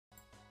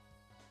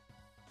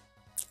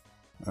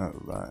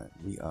Alright,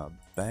 we are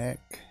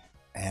back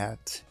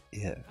at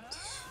it.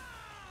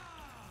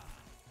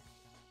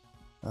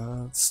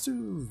 Let's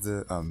do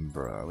the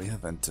Umbra. We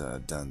haven't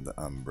done the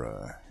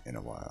Umbra in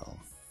a while.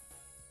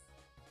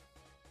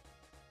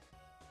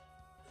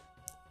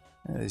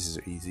 These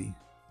are easy,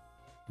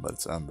 but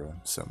it's Umbra,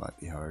 so it might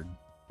be hard.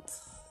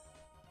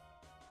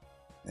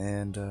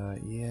 And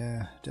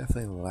yeah,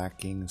 definitely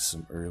lacking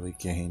some early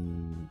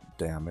game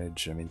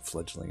damage. I mean,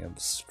 fledgling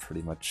is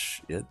pretty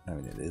much it. I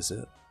mean, it is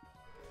it.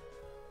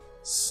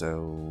 So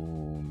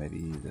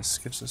maybe this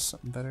gives us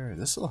something better.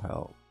 This will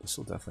help. This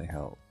will definitely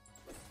help.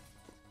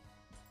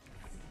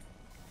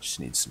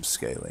 Just need some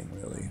scaling,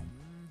 really.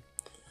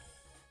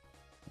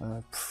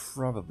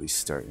 Probably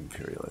start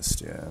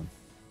Imperialist, yeah.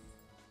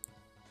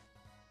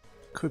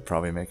 Could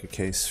probably make a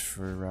case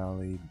for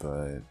Rally,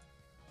 but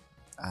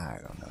I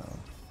don't know.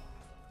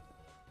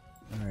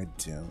 I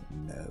don't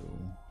know.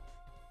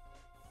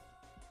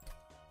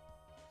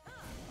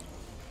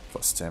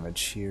 Plus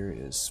damage here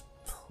is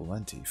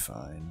plenty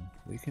fine.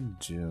 We can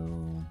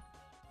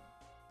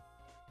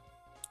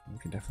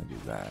definitely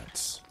do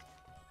that.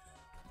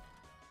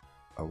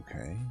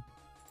 Okay.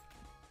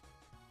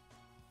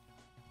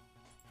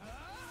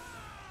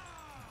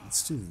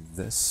 Let's do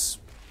this,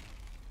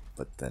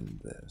 but then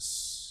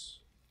this.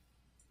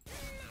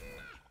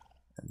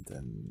 And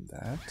then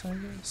that, I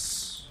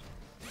guess?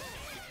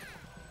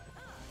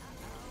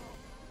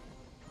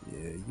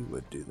 Yeah, you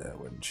would do that,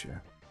 wouldn't you?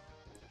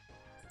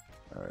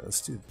 Alright,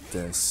 let's do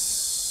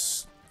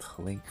this.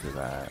 Plink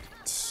that.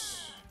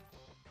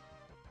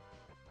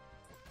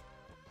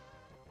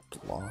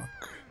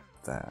 Block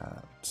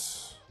that.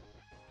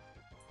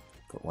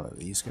 Put one of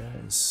these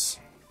guys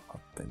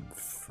up in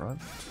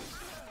front.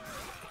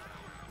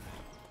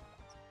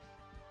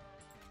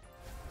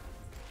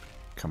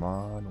 Come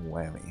on,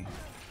 whammy.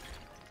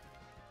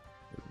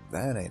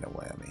 That ain't a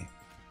whammy.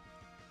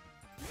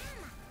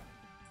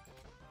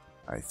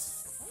 I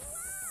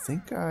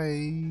think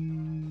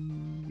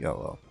oh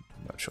well,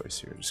 no choice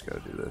here, just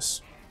gotta do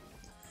this.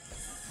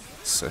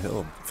 So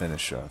he'll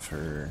finish off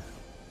her.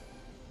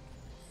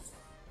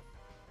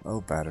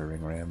 Oh,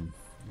 battering ram,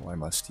 why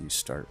must you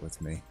start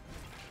with me?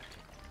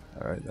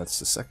 Alright, that's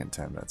the second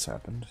time that's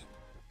happened.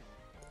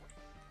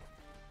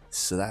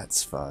 So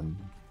that's fun.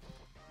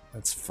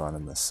 That's fun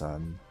in the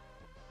sun.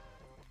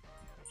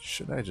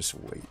 Should I just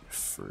wait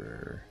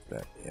for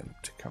that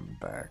imp to come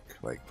back?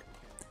 Like,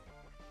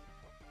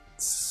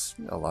 it's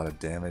a lot of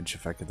damage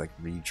if I could like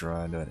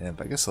redraw into an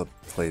imp. I guess I'll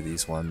play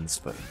these ones,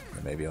 but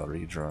maybe I'll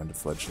redraw into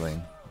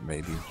fledgling.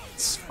 Maybe.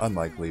 It's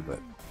unlikely, but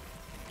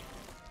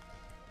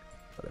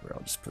whatever,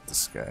 I'll just put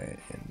this guy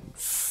in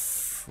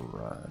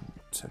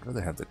front. I'd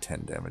rather have the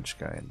 10 damage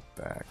guy in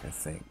back, I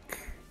think.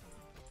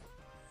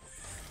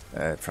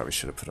 I probably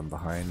should have put him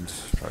behind.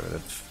 Probably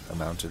would have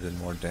amounted in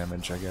more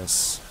damage, I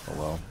guess. Oh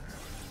well.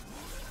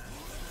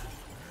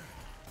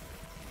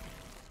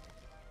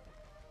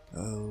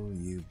 Oh,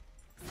 you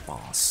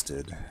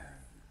bastard.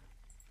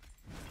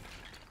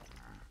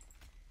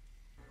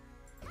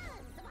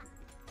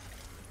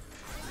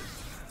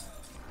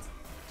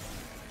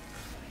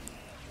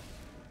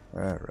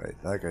 Alright,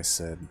 like I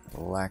said,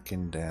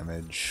 lacking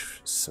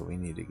damage, so we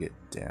need to get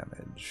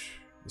damage.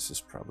 This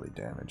is probably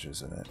damage,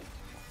 isn't it?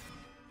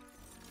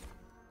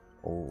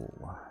 Oh,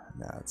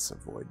 that's a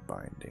void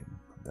binding.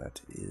 That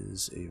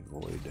is a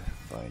void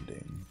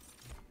binding.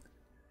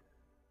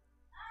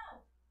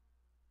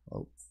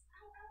 Oh.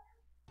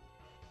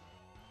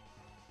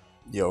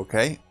 You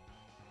okay?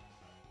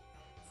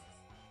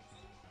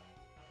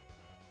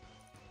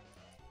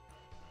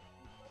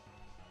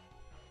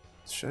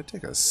 Should I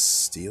take a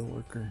steel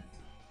worker?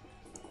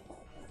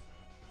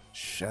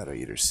 Shadow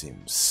Eater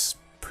seems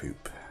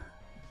poop.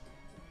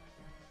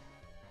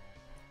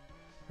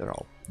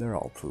 They're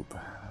all poop.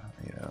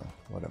 You know,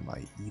 what am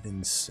I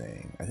even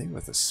saying? I think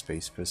with the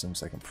space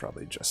prisms I can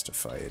probably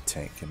justify a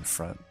tank in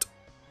front.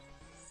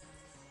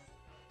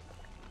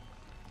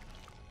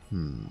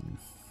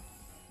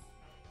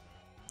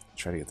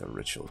 Try to get the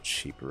ritual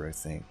cheaper, I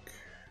think.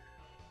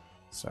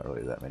 It's not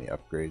really that many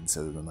upgrades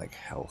other than like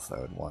health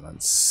I would want on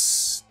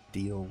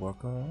steel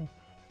worker.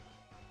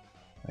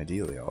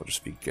 Ideally I'll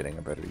just be getting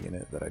a better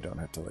unit that I don't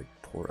have to like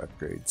pour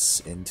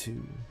upgrades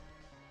into.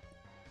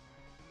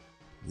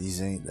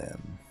 These ain't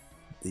them.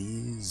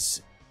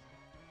 These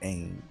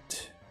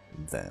ain't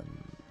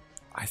them.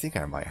 I think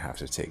I might have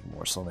to take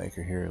Morsel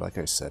Maker here. Like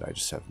I said, I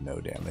just have no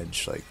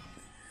damage. Like,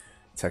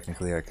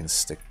 technically I can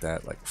stick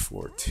that like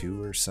floor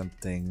 2 or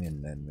something,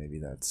 and then maybe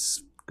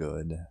that's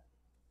good.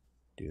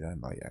 Dude, I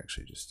might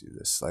actually just do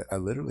this. I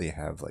literally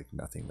have like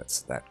nothing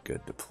that's that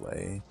good to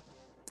play.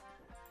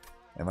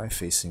 Am I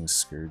facing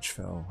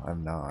Scourgefell?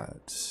 I'm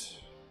not.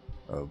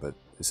 Oh, but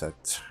is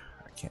that...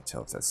 I can't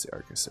tell if that's the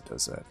Arcus that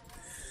does that.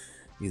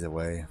 Either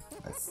way,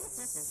 I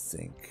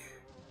think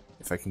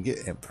if I can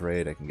get Imp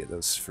Parade, I can get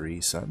those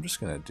free, so I'm just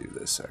gonna do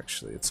this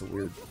actually. It's a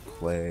weird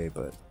play,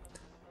 but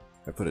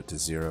if I put it to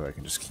 0, I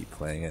can just keep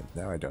playing it.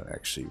 Now I don't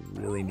actually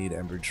really need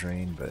Ember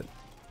Drain, but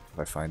if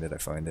I find it, I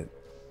find it.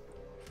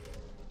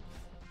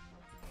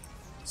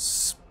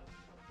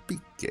 Speak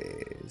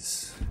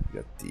guys. We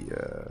got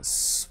the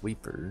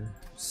sweeper,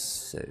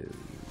 so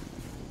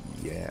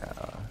yeah.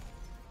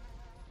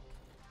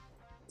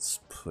 Let's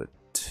put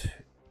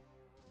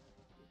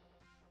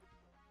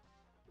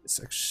this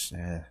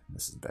actually.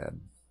 This is bad.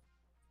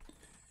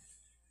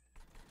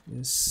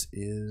 This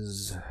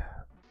is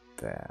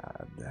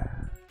bad.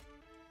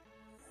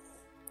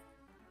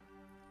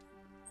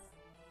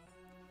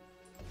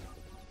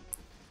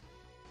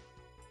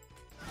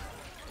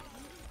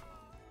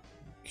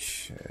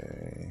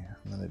 Okay,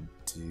 I'm gonna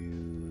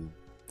do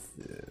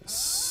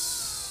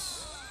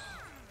this.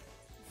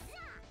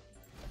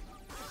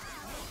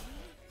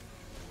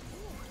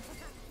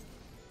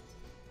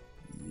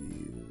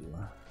 You.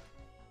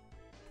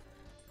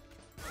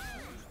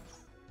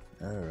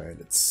 Alright,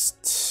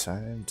 it's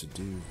time to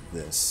do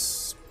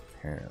this,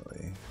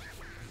 apparently.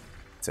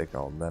 Take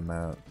all them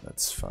out,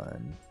 that's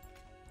fine.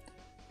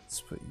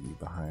 Let's put you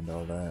behind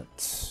all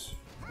that.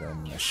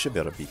 Then I should be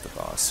able to beat the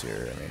boss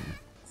here, I mean...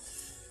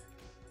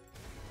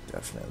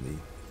 Definitely.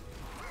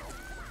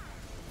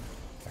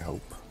 I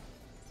hope.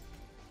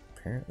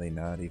 Apparently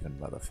not even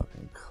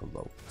motherfucking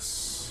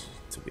close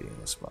to beating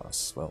this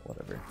boss. Well,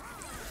 whatever.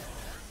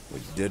 We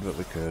did what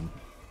we could.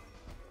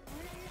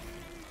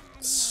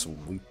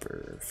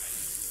 Sweeper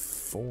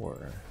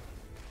for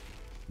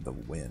the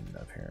win,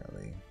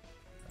 apparently.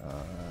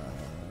 I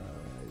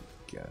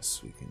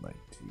guess we can like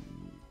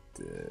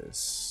do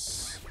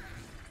this.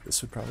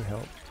 This would probably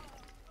help.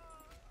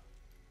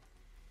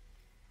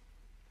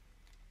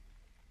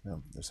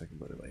 No, there's like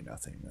literally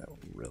nothing that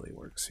really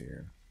works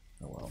here.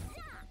 Oh well.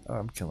 Oh,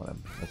 I'm killing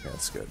him. Okay,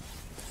 that's good.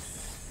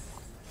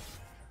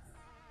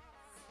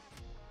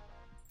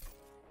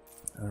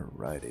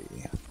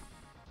 Alrighty.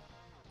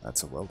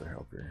 That's a welder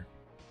helper.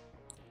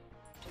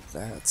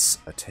 That's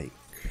a take.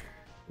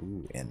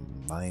 Ooh,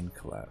 and mine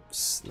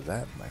collapse.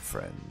 That, my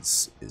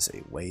friends, is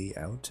a way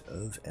out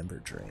of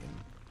Ember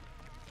Drain.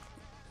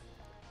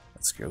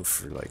 Let's go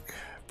for like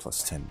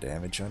plus 10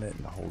 damage on it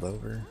and hold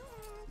over.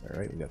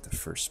 Alright, we got the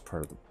first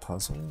part of the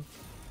puzzle.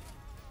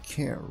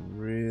 Can't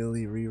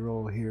really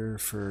reroll here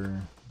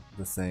for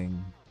the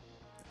thing.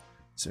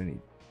 Is there any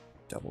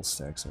double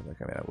stacks? I mean,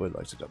 I would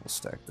like to double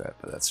stack that,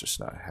 but that's just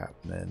not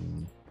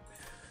happening.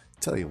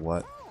 Tell you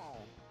what,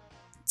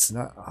 it's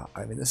not.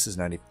 I mean, this is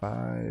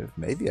 95.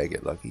 Maybe I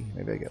get lucky.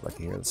 Maybe I get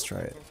lucky here. Let's try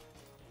it.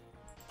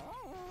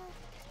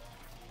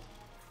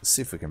 Let's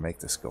see if we can make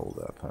this gold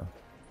up, huh?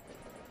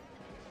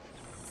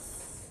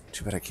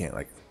 Too bad I can't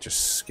like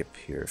just skip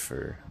here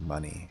for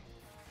money.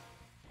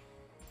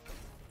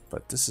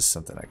 But this is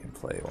something I can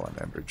play while I'm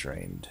Ember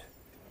Drained.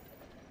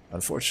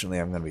 Unfortunately,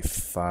 I'm going to be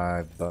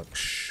 $5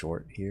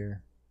 short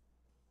here.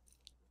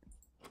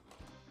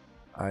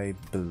 I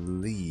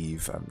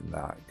believe I'm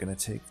not going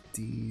to take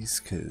these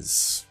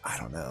because I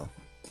don't know.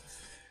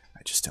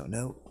 I just don't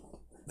know.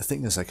 The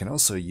thing is, I can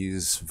also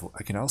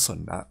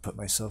not put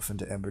myself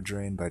into Ember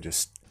Drain by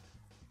just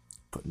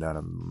putting down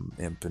an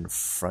imp in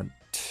front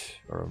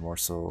or a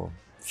morsel.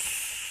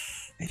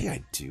 Maybe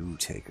I do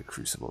take a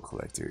Crucible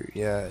Collector.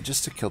 Yeah,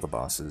 just to kill the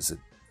bosses.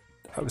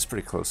 I was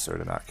pretty close there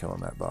to not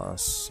killing that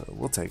boss, so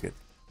we'll take it.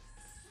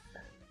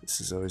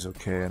 This is always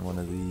okay on one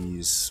of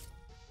these.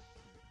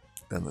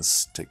 Then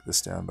let's take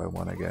this down by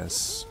one, I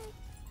guess.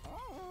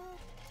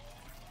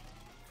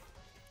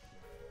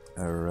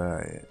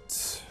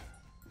 Alright.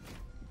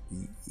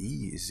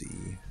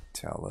 Easy,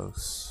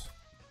 Talos.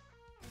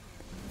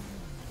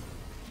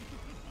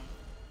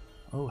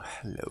 Oh,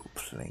 hello,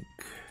 Plink.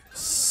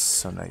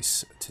 So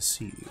nice to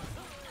see you.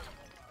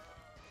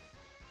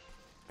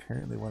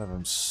 Apparently one of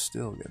them's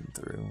still getting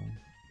through.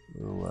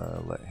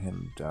 We'll let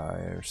him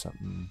die or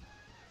something.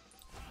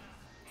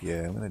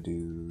 Yeah, I'm gonna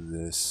do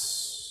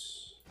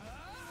this.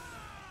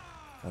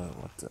 Oh,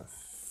 what the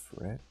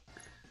frick?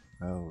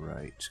 Oh,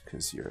 right,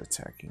 because you're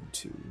attacking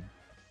too.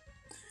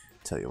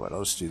 Tell you what,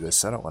 I'll just do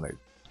this. I don't want to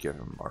give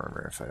him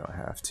armor if I don't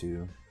have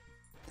to.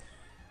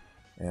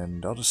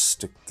 And I'll just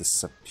stick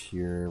this up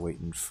here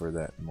waiting for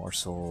that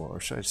morsel. Or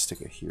should I just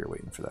stick it here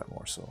waiting for that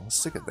morsel? I'll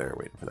stick it there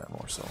waiting for that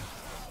morsel.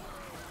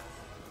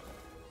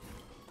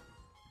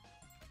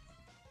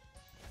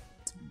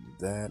 Do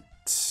that.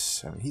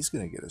 I mean, he's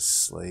going to get a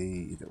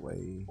slay either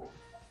way.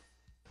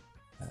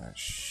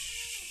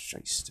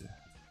 Shyster.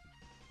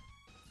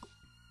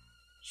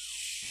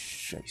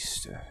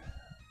 Shyster.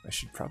 I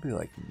should probably,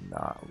 like,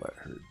 not let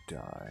her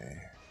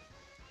die.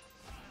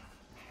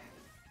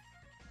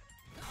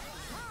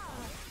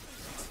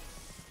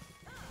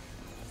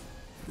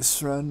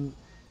 This run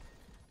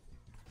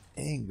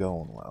ain't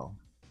going well,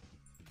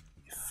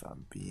 if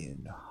I'm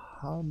being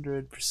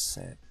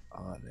 100%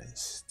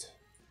 honest.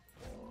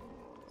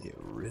 It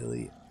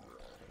really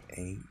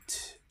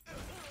ain't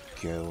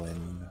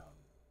going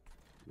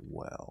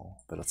well.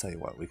 But I'll tell you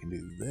what, we can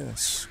do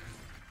this.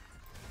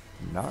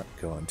 Not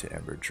go into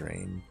Ember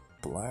Drain,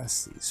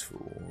 blast these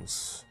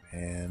fools,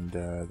 and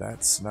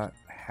that's not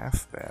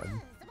half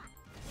bad.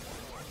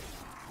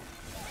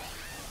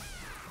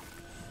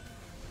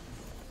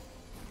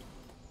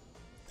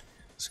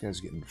 This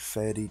guy's getting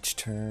fed each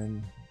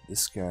turn.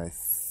 This guy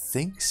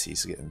thinks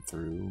he's getting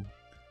through.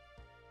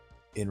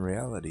 in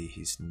reality,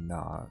 he's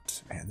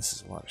not. Man, this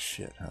is a lot of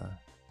shit, huh?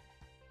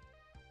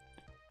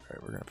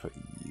 Alright, we're gonna put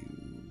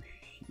you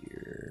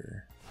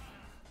here.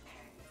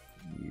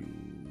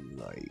 You,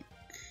 like...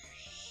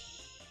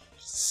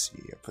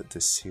 see, I put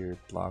this here.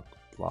 Block,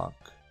 block,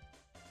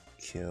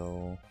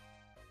 kill.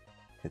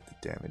 Hit the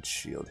damage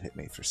shield. Hit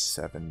me for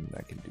 7.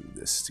 I can do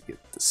this to get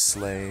the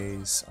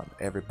slays on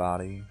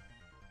everybody.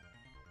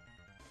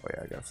 Oh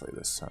yeah, I gotta play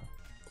this, huh?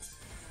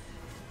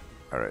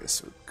 Alright,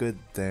 so good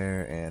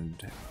there,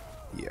 and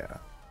yeah,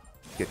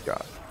 get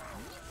God.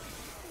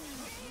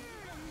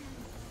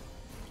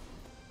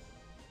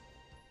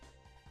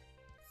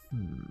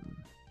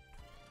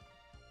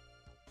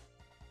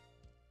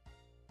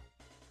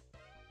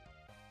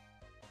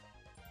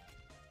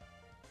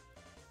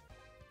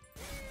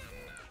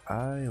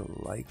 I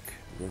like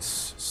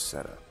this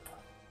setup.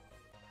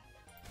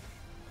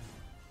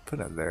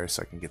 Put it there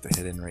so I can get the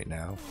hit in right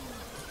now.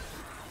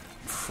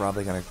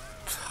 Probably gonna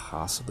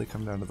possibly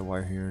come down to the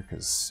wire here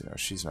because, you know,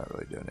 she's not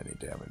really doing any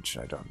damage.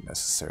 I don't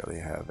necessarily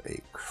have a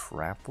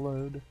crap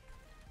load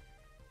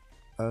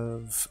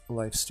of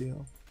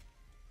lifesteal.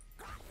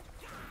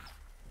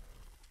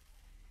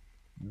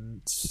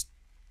 Let's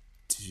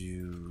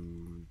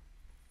do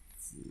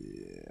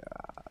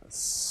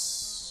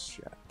this.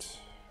 Shit.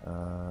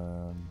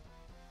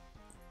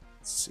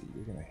 Let's see,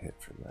 you're gonna hit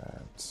for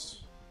that.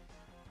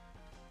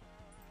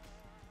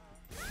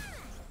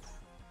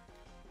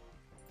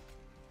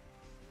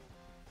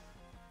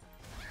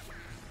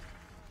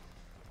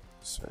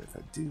 So if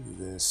I do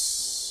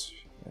this,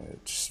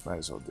 just might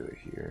as well do it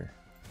here.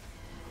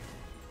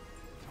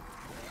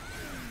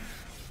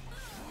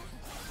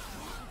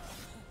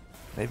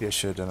 Maybe I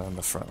should have done it on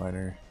the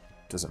frontliner.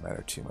 Doesn't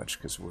matter too much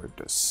because we're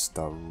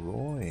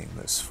destroying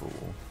this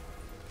fool.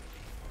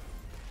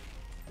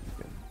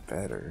 Even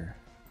better.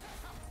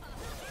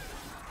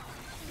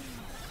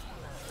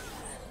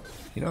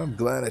 You know, I'm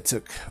glad I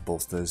took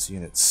both those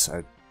units.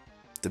 I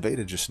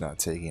debated just not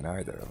taking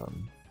either of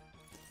them.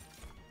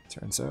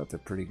 Turns out they're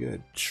pretty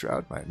good.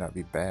 Shroud might not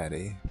be bad,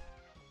 eh?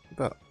 What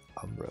about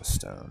Umbra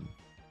Stone?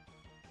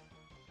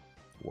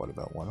 What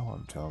about One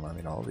Horn Tome? I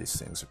mean, all these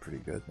things are pretty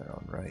good in their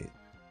own right.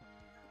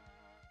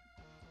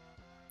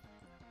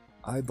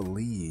 I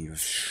believe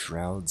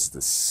Shroud's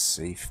the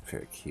safe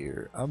pick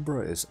here.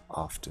 Umbra is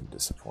often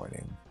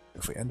disappointing.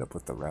 If we end up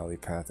with the rally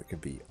path, it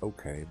could be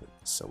okay, but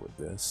so would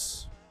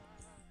this.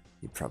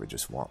 You'd probably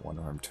just want One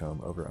Arm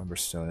Tome over Umbra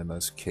Stone in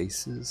most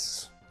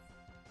cases.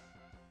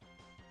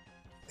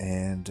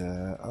 And,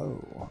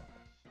 oh,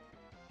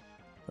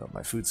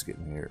 my food's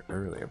getting here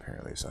early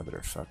apparently, so I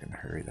better fucking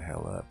hurry the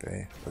hell up,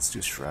 eh? Let's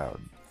do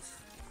Shroud.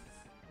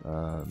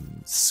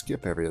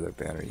 Skip every other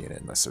banner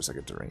unit unless there's like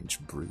a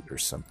deranged brute or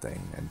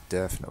something, and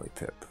definitely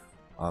Pip.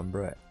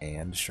 Umbra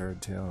and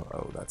Shardtail?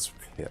 Oh, that's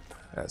Pip.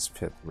 That's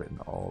Pip written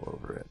all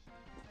over it.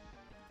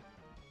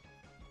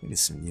 We need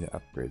some unit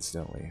upgrades,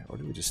 don't we? Or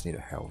do we just need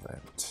a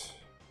HELLVENT?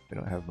 We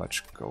don't have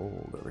much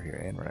gold over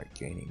here, and we're not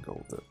gaining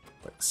gold to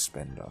like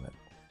spend on it.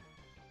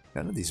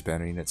 None of these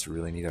banner units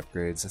really need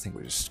upgrades. I think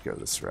we just go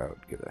this route,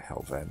 get a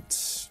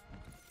HELLVENT,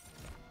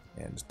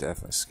 and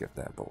definitely skip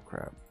that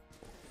bullcrap.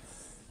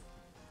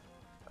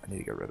 I need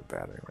to get rid of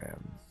battering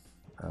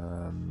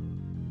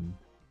ram.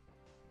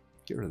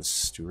 Get rid of the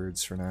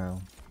stewards for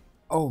now.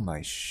 Oh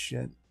my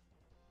shit.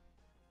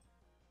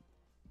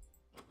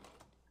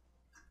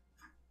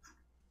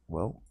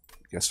 Well,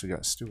 guess we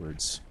got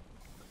stewards.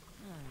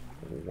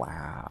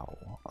 Wow.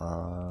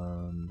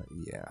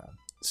 Yeah.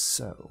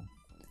 So,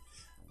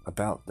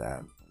 about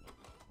that.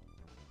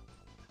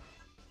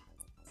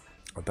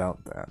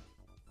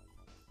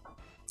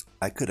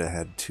 I could have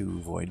had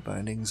 2 void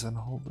bindings on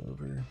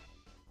holdover.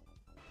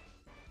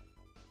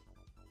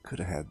 Could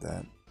have had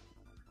that.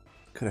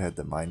 Could have had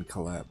the mind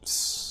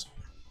collapse.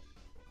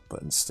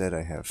 But instead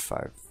I have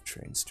 5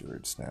 train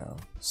stewards now.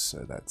 So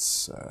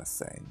that's a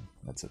thing.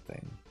 That's a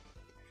thing.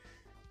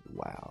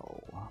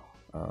 Wow.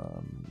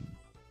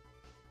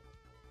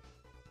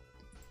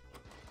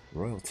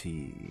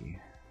 Royalty,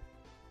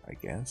 I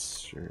guess,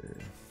 sure.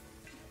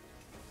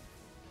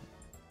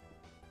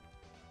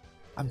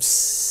 I'm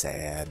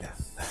sad.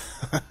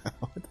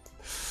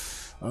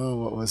 Oh,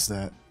 what was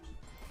that?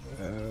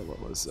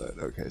 What was that?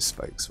 Okay,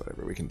 spikes,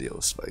 whatever. We can deal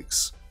with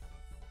spikes.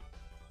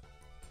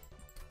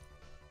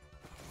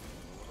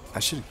 I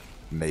should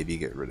maybe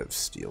get rid of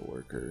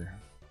Steelworker.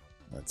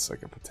 That's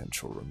like a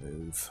potential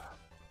remove.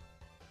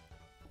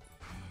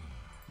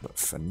 But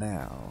for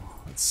now,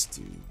 let's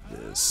do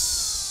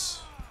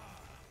this.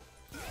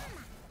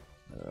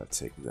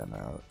 Take them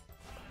out.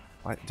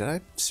 Why, did I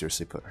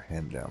seriously put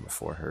him down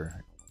before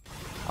her?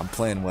 I'm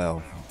playing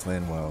well. I'm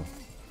playing well.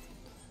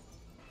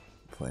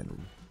 I'm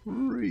playing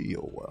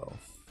real well.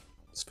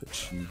 Let's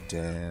put you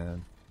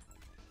down.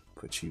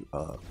 Put you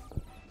up.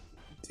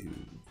 Do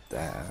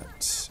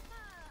that.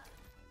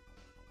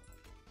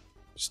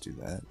 Just do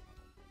that.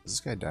 Does this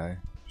guy die?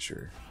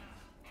 Sure.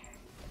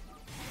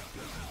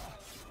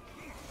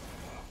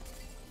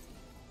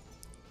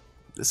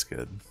 This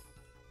good.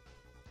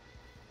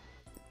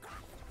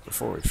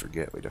 Before we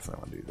forget, we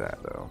definitely want to do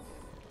that though.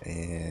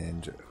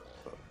 And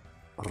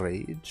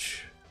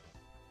Rage.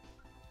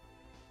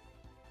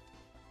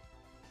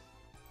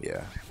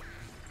 Yeah.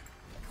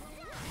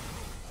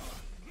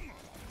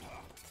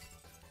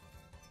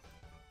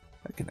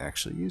 I can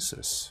actually use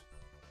this.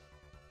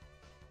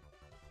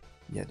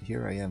 Yet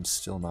here I am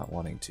still not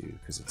wanting to,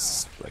 because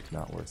it's like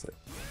not worth it.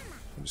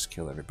 I'll just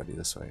kill everybody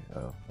this way.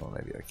 Oh, well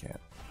maybe I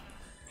can't.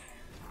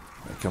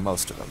 I'll kill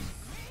most of them.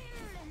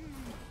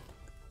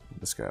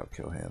 This guy will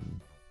kill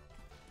him.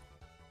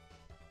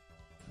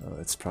 Oh,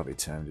 it's probably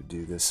time to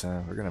do this,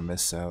 huh? We're gonna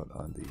miss out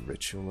on the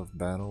ritual of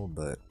battle,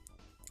 but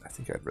I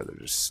think I'd rather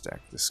just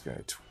stack this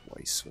guy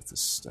twice with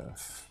this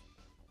stuff.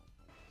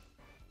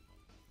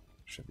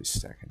 Should be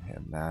stacking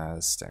him. Nah,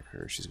 stack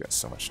her. She's got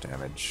so much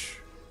damage.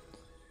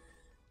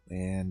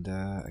 And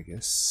I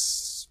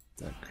guess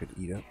that could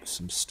eat up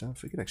some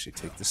stuff. We could actually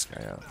take this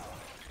guy out.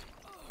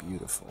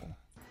 Beautiful.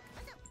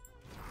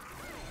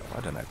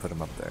 Why didn't I put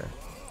him up there?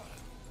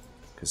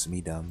 Because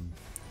me dumb.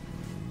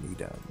 Me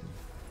dumb.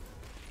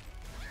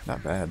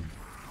 Not bad.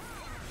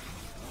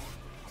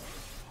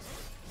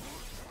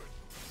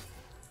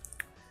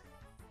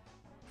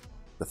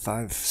 The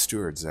 5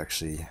 stewards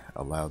actually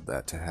allowed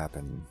that to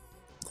happen.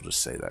 We'll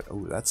just say that.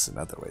 Oh, that's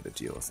another way to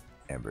deal with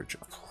Ember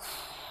Drain.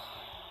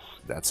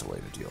 That's a way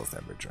to deal with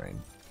Ember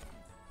Drain.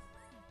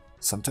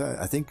 Sometimes,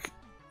 I think,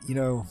 you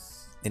know,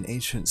 in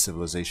ancient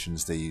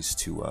civilizations they used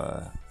to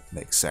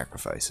make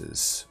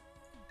sacrifices.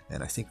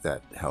 And I think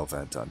that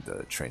HELLVENT on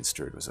the Train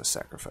Steward was a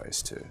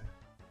sacrifice too.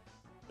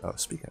 Oh,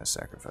 speaking of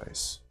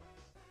sacrifice.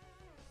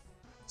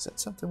 Is that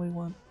something we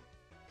want?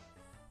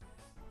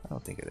 I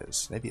don't think it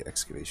is. Maybe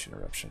Excavation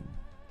Eruption.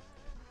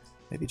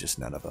 Maybe just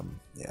none of them.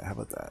 Yeah, how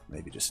about that?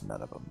 Maybe just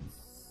none of them.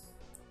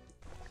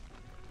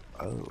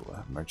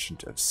 Oh,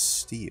 Merchant of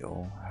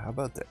Steel. How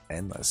about the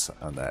Endless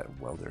on that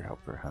Welder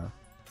Helper, huh?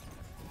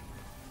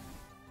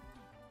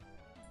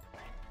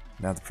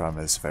 Now the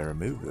problem is if I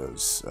remove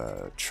those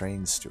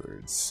Train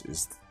Stewards,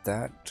 is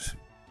that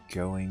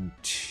going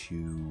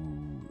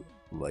to,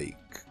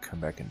 like, come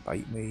back and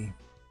bite me?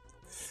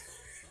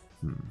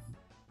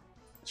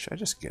 Should I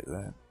just get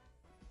that?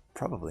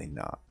 Probably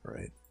not,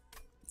 right?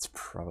 It's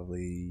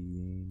probably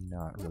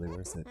not really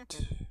worth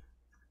it.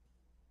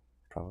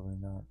 Probably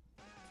not.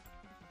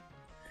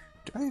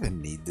 Do I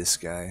even need this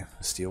guy,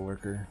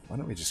 Steelworker? Why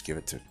don't we just give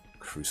it to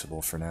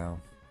Crucible for now?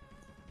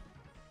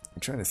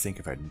 I'm trying to think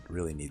if I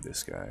really need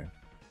this guy.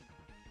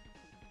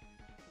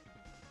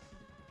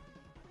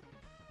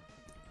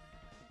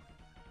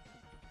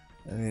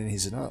 I mean,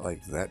 he's not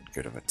like that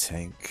good of a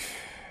tank.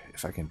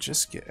 If I can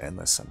just get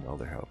Endless on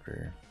Welder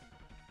Helper.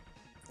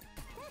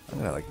 I'm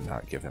gonna like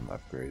not give him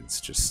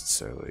upgrades just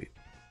so like,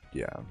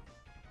 yeah.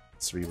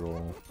 Let's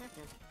reroll.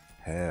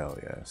 Hell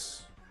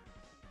yes.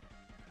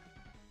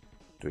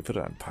 Do we put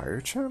it on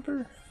Pyre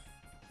Chomper?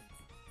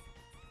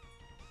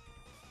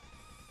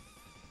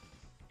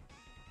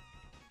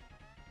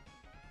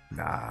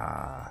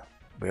 Nah.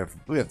 We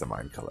have the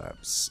Mind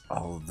Collapse.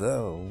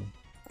 Although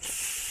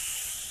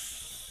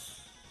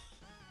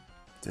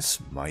this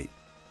might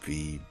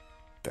be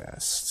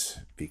best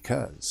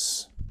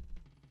because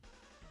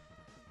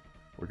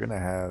we're gonna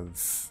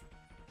have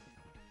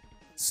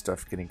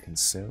stuff getting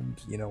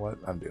consumed. You know what?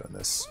 I'm doing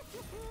this.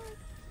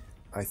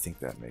 I think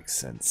that makes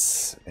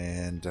sense.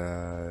 And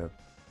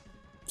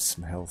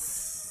some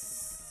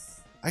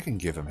health. I can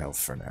give him health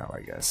for now, I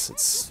guess.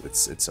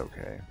 It's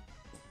okay.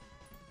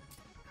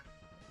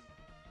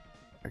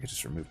 I could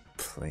just remove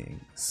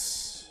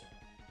Plings.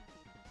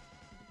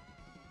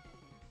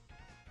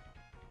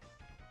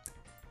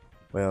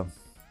 Well,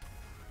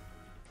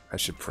 I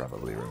should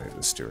probably remove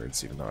the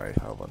stewards, even though I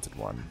wanted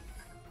one.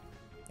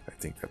 I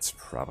think that's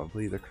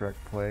probably the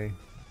correct play.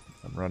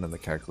 I'm running the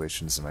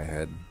calculations in my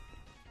head.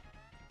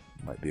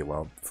 Might be a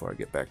while before I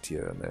get back to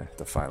you on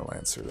the final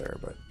answer there,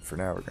 but for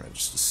now we're going to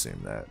just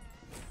assume that.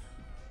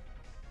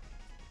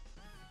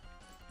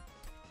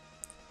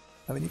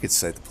 I mean, you could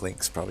say the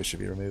Plinks probably should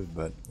be removed,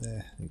 but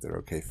I think they're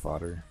okay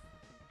fodder.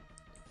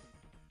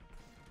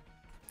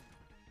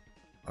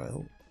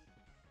 Well,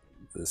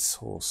 this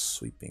whole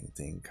sweeping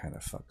thing kind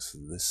of fucks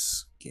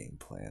this game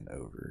plan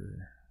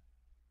over.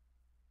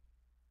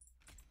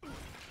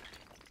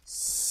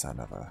 Son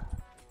of a...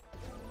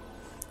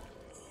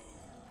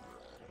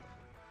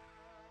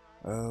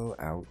 Oh,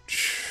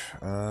 ouch.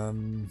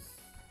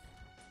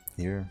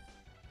 Here.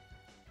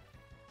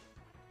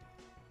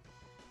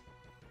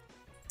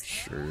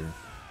 Sure.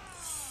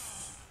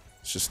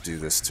 Let's just do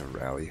this to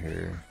rally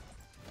here.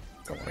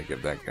 Don't want to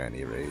give that guy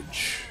any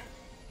rage.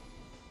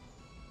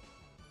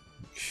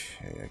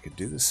 Okay, I could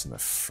do this in the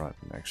front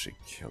and actually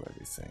kill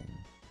everything.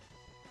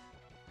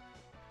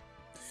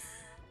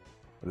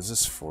 What is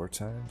this, 4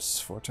 times?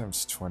 4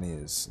 times 20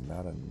 is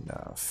not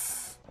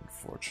enough,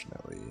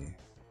 unfortunately.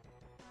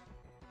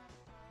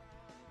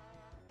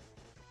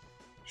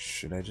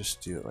 Should I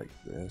just do it like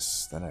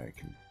this? Then I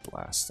can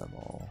blast them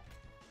all.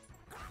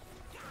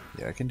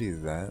 Yeah, I can do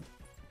that.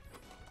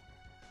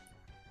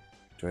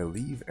 Do I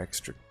leave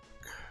extra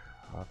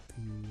copy?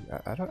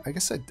 I don't. I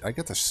guess I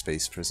got the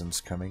space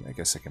prisms coming. I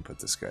guess I can put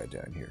this guy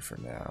down here for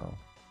now.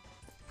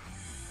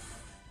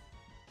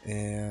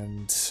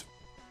 And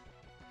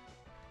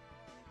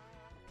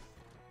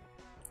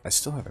I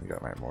still haven't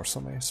got my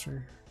Morsel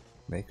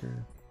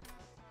Maker.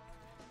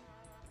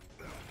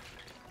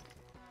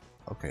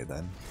 Okay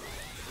then.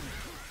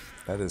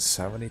 That is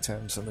how many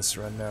times on this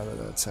run now that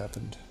that's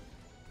happened?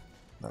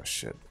 Oh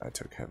shit, I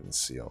took Heaven's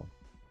Seal.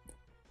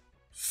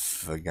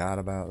 Forgot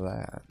about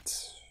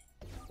that.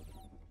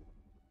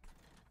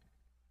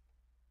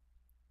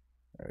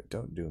 Alright,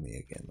 don't do me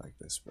again like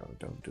this, bro.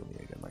 Don't do me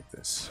again like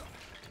this.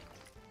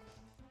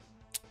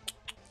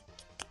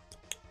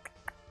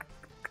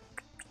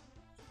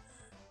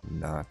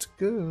 Not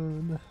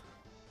good.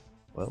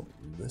 Well,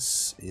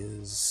 this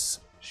is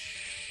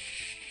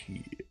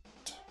shit.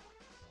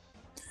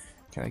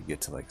 Can I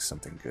get to like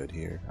something good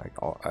here?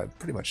 I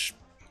pretty much,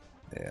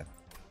 yeah,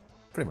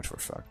 pretty much we're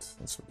fucked.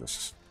 That's what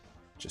this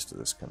gist of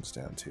this comes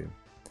down to.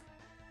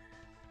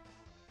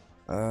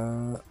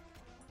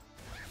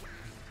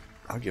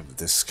 I'll give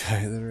this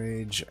guy the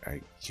rage,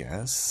 I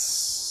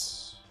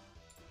guess,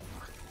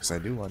 because I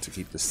do want to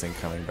keep this thing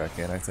coming back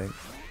in. I think.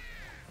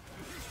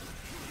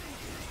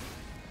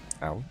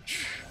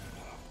 Ouch.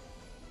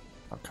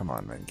 Oh, come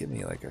on, man. Give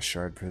me like a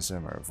Shard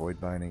Prism or a Void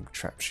Binding,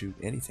 Trap Shoot,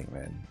 anything,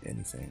 man.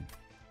 Anything.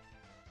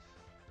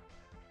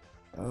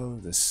 Oh,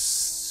 this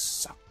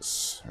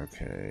sucks.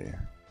 Okay.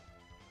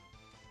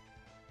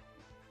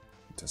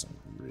 It doesn't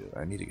really...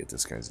 I need to get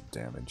this guy's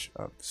damage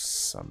up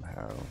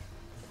somehow.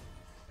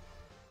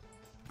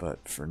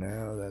 But for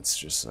now, that's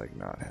just like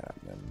not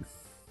happening.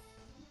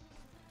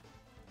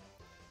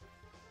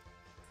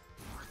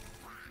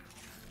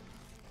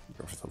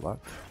 Go for the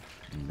luck.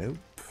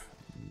 Nope,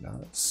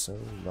 not so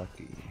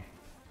lucky.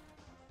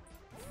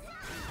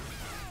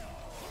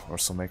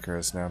 Morsel Maker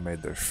has now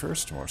made their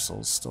first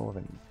morsels, still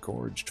haven't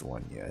gorged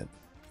one yet.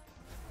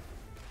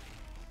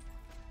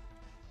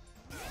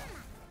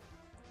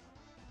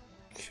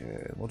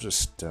 Okay, we'll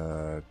just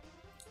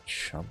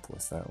chump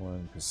with that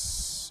one,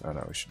 because, oh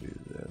no, we should do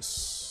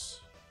this.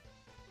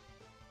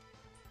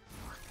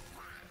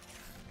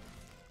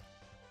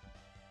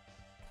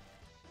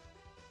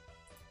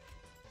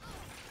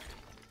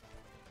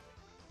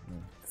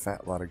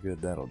 Fat lot of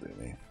good that'll do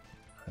me.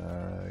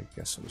 I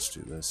guess I'll just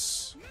do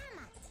this.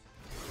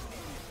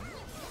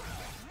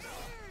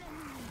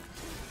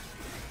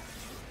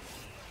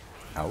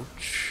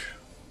 Ouch.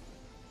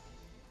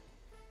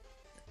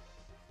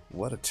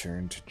 What a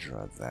turn to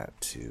draw that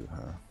to,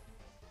 huh?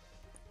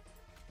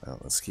 Well,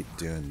 let's keep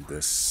doing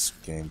this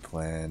game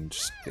plan.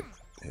 Just get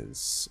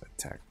his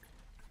attack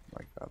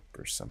like up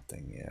or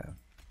something, yeah.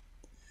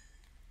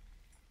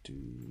 Do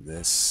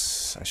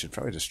this. I should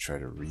probably just try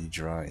to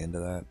redraw into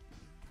that.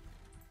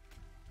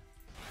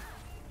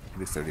 I can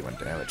do 31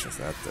 damage with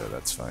that though,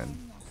 that's fine.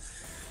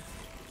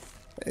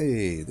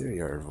 Hey, there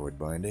you are, Void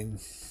Binding.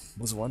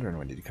 Was wondering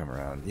when you'd come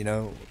around. You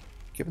know,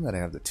 given that I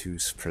have the 2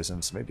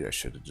 prisms, maybe I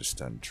should have just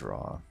done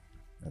draw.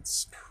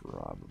 That's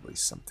probably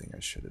something I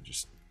should have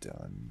just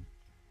done.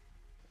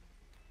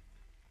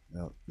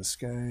 Well, this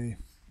guy,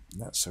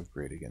 not so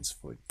great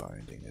against Void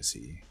Binding, is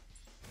he?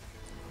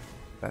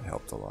 That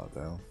helped a lot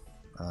though.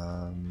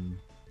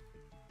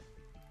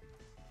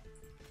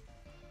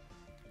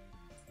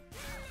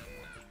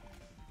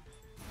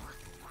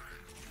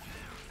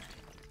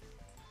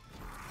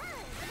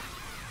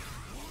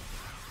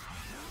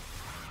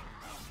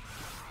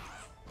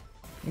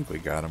 I think we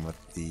got him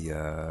with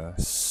the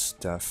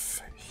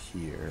stuff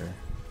here.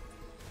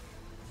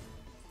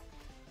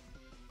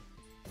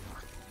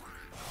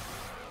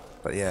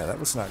 But yeah, that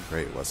was not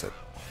great, was it?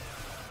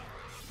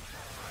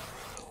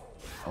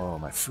 Oh,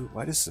 my food.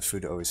 Why does the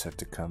food always have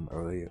to come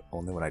early?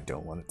 Only when I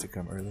don't want it to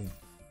come early?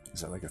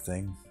 Is that like a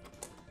thing?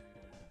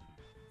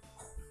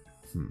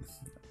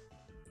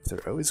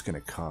 They're always going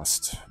to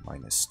cost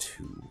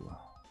 -2.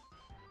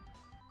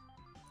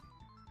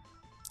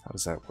 How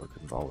does that work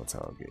with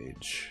volatile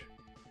gauge?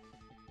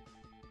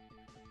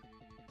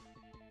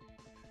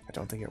 I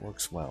don't think it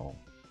works well.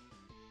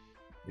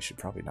 We should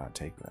probably not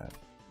take that.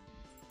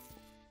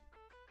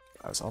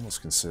 I was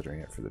almost considering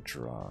it for the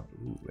draw.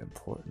 Ooh,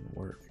 important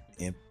work.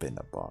 Imp in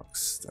a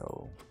box,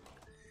 though.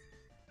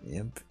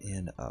 Imp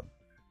in a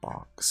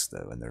box,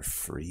 though, and they're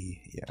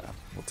free. Yeah,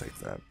 we'll take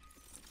that.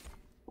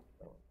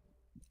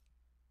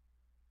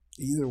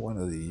 Either one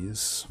of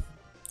these.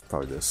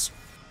 Probably this.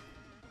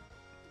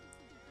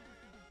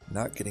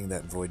 Not getting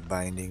that Void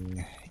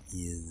Binding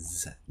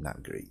is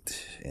not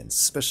great. And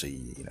especially,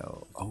 you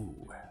know,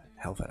 oh,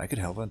 HELLVENT. I could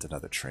HELLVENT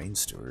another Train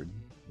Steward.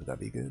 Would that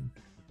be good?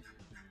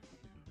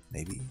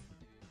 Maybe.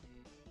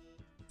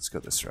 Let's go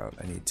this route.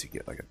 I need to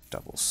get like a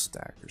double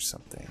stack or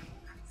something.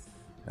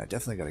 And I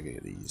definitely gotta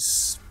get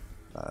these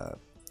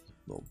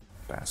little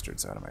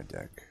bastards out of my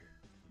deck.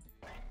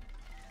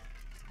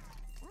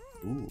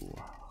 Ooh,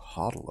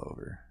 hodl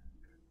over.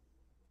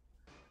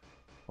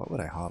 What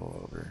would I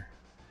hodl over?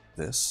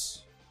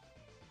 This?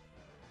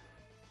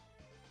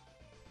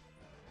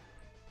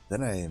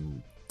 Then I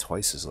am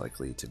twice as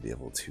likely to be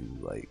able to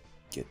like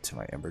get to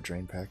my Ember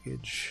Drain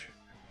package.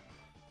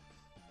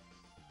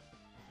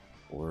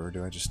 Or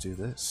do I just do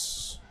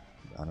this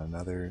on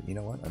another? You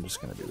know what? I'm just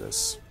gonna do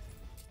this.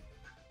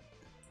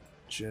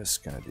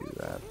 Just gonna do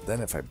that.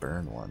 Then if I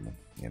burn one,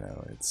 you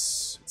know,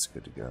 it's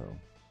good to go.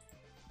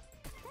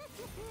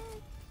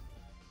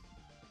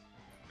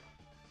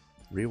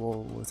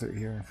 Reroll with it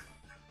here.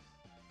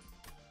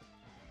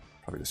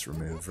 Probably just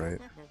remove, right?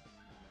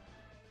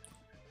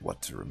 What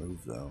to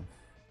remove though?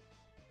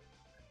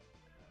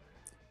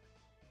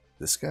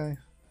 This guy?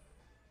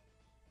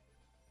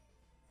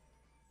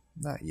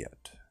 Not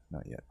yet.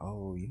 Not yet.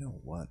 Oh, you know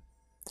what?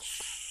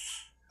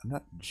 I'm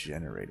not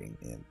generating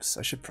imps.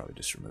 I should probably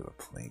just remove a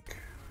plink.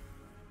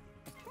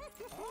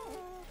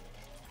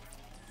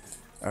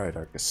 Alright,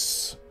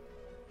 Arcus.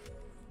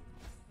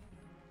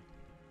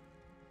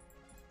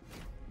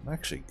 I'm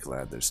actually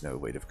glad there's no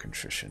weight of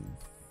contrition.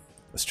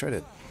 Let's try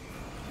to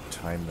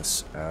time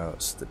this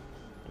out so that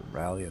the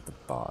rally at the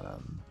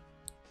bottom.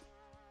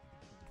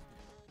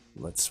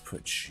 Let's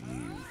put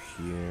you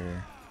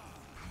here.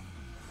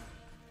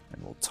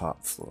 And we'll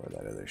top floor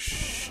that other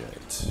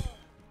shit.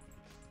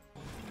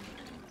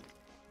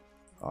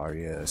 Are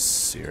you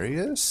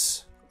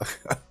serious?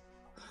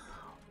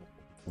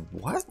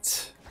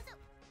 What?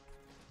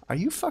 Are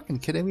you fucking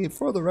kidding me?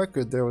 For the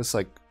record, there was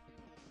like...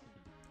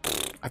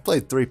 I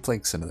played 3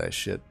 plinks into that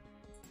shit.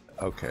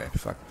 Okay,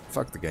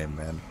 fuck the game,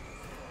 man.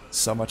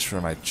 So much for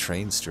my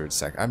train steward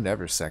sac. I'm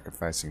never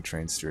sacrificing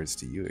train stewards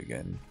to you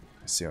again.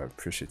 I see how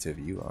appreciative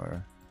you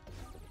are.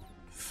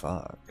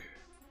 Fuck.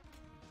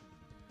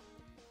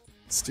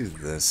 Let's do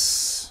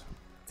this.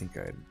 I think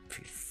I'd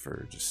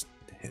prefer just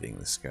hitting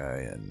this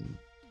guy and...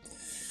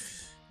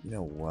 You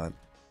know what?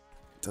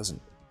 It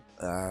doesn't...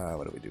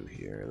 what do we do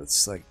here?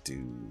 Let's like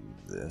do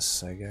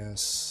this, I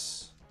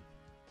guess.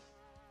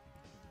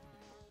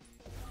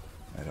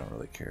 I don't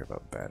really care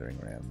about battering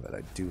ram, but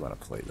I do want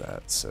to play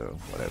that, so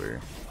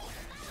whatever.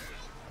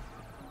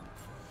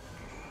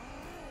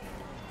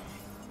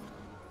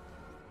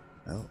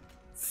 Oh,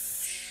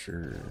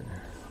 sure.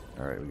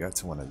 Alright, we got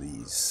to one of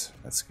these.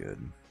 That's good.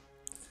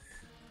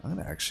 I'm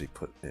gonna actually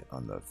put it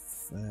on the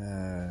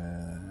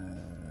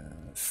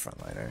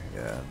frontliner.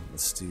 Yeah,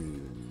 let's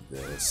do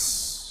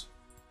this,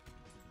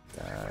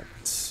 that,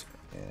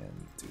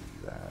 and do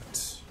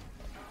that.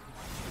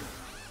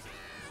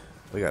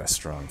 We got a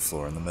strong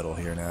floor in the middle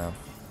here now.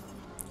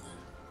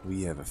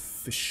 We have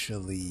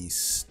officially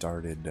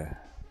started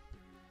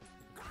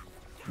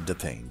the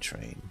pain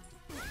train.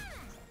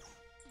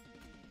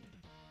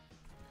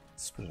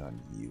 Let's put it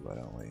on you, why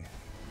don't we?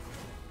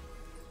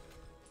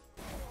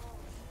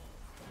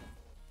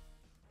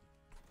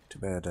 Too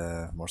bad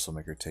Morsel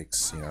Maker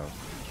takes,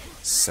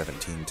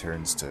 17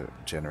 turns to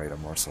generate a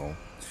morsel.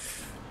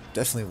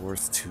 Definitely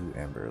worth 2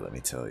 Ember, let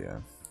me tell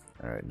you.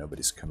 Alright,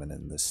 nobody's coming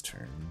in this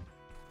turn,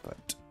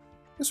 but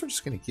I guess we're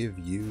just gonna give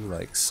you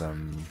like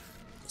some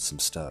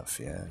stuff,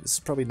 yeah. This is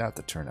probably not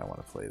the turn I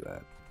want to play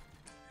that.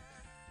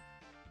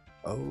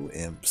 Oh,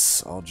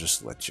 imps, I'll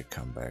just let you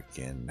come back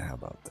in. How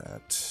about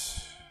that?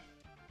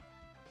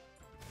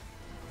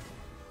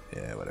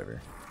 Yeah, whatever.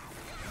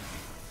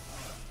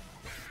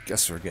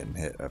 Guess we're getting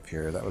hit up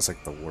here. That was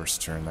like the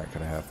worst turn that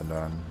could have happened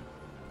on.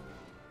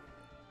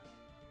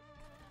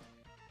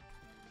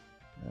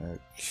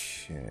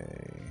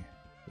 Okay,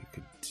 we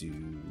could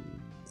do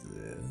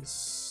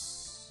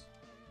this.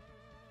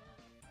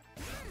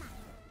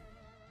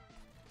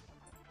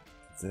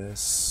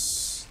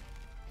 This.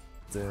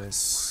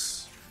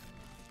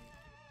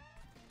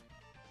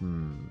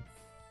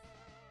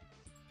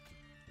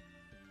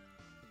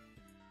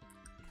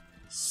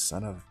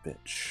 Son of a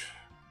bitch.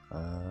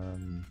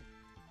 I'm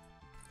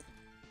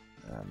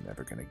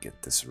never gonna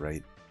get this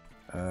right.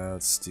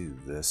 Let's do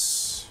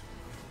this.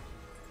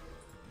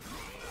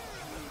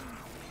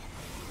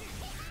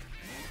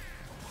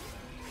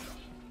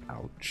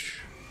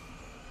 Ouch.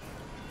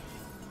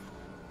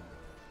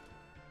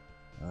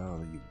 Oh,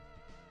 you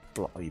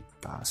bloody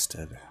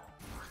bastard.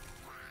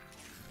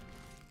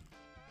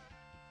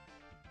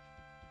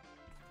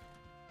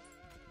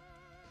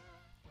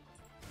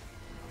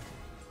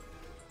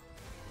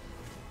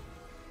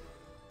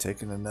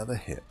 Taking another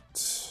hit.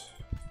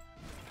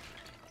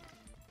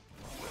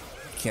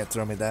 Can't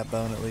throw me that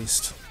bone at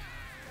least.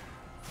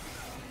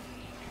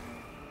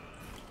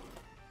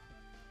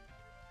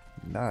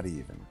 Not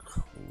even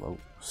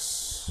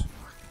close.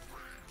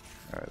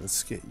 Alright,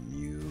 let's get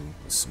you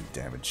with some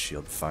damage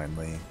shield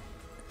finally.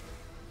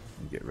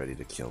 And get ready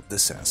to kill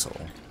this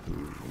asshole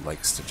who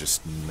likes to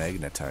just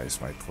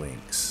magnetize my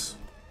plinks.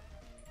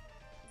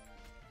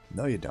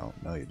 No you don't,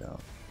 no you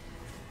don't.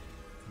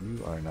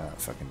 You are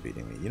not fucking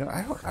beating me. You know,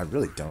 I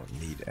really don't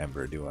need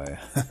Ember, do I?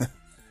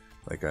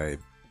 Like, I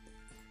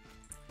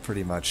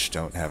pretty much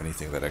don't have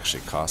anything that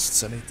actually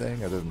costs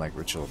anything other than like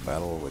Ritual of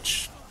Battle,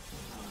 which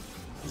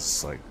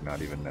is like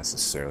not even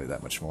necessarily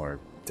that much more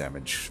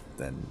damage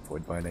than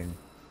Void Binding.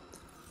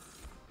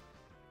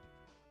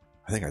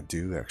 I think I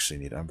do actually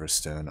need Umbra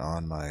Stone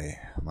on my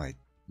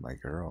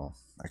girl.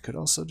 I could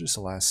also just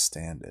Last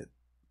Stand it.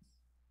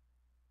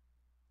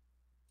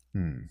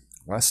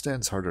 Last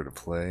Stand's harder to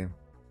play.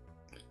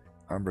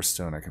 Umbra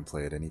Stone I can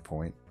play at any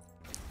point.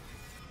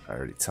 I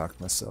already talked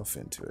myself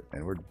into it,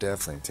 and we're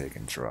definitely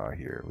taking draw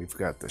here. We've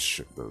got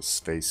those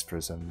space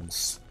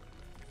prisms.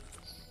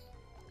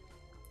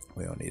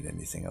 We don't need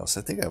anything else.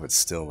 I think I would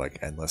still like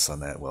endless on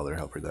that welder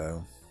helper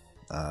though.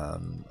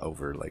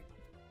 Over like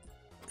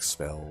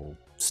spell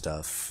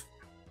stuff.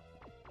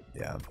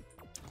 Yeah.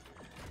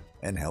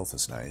 And health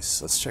is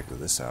nice. Let's check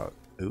this out.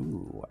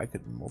 Ooh, I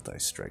could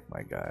multi-strike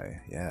my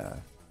guy. Yeah.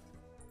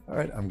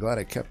 Alright, I'm glad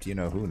I kept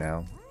you-know-who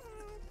now.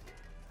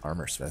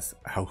 Armor Smith.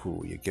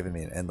 Oh, you're giving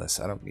me an endless.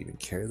 I don't even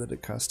care that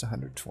it costs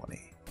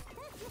 120.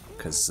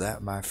 Because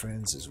that, my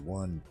friends, is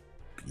one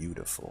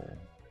beautiful,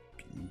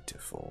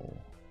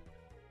 beautiful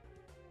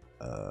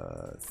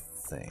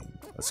thing.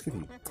 Let's give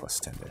you plus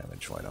 10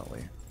 damage, why don't we?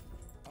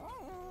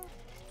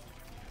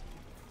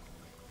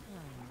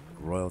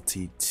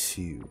 Royalty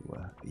 2.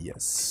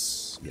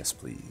 Yes. Yes,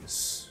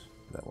 please.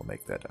 That will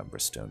make that Umbra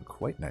Stone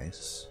quite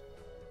nice.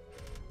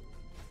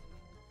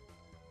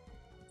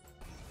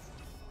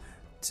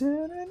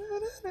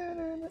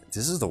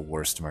 This is the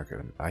worst mark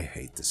of... I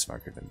hate this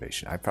mark of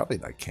invasion. I probably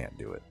like can't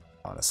do it,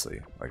 honestly.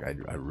 Like, I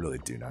really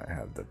do not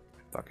have the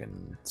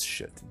fucking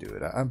shit to do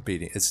it. I'm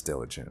beating... It's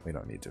diligent. We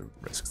don't need to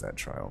risk that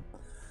trial.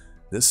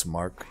 This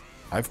mark,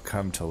 I've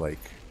come to like,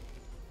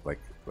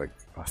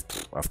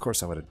 of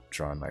course I would have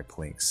drawn my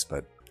plinks,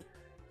 but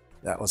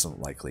that wasn't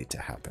likely to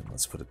happen.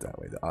 Let's put it that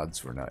way. The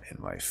odds were not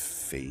in my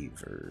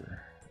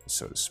favor,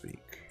 so to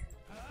speak.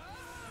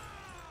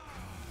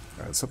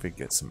 Alright, let's hope we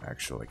get some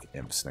actual like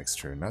imps next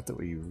turn. Not that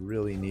we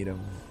really need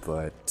them,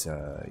 but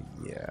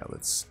yeah,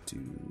 let's do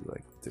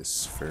like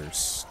this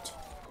first.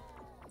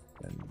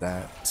 And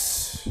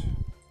that.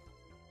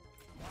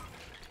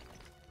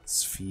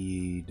 Let's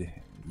feed.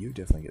 You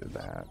definitely get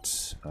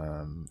that.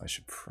 I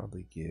should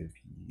probably give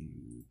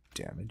you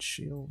damage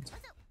shield,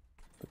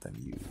 but then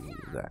you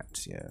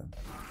that, yeah.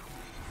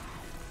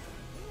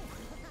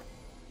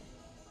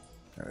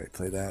 Alright,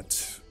 play that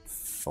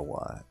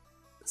for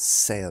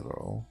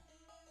Sailor.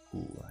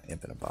 Ooh,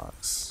 imp in a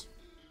box.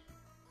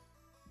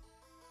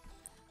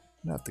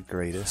 Not the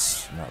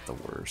greatest, not the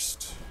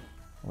worst.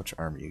 How much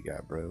armor you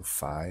got, bro?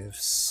 5?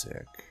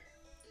 Sick.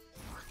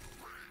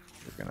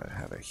 We're gonna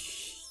have a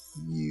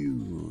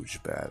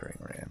huge battering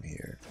ram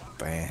here.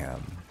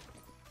 Bam.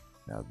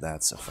 Now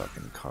that's a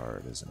fucking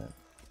card, isn't it?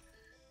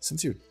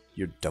 Since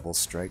you're double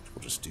striked,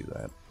 we'll just do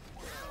that.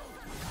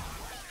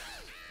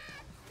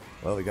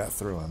 Well, we got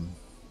through him.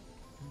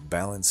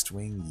 Balanced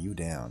wing, you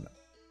down.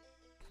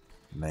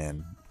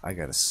 Man, I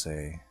gotta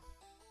say,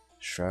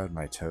 Shroud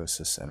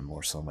Mitosis and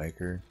Morsel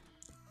Maker,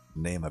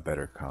 name a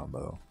better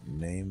combo.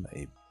 Name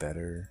a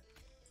better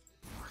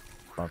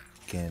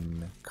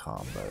fucking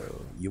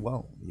combo. You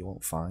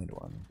won't find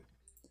one.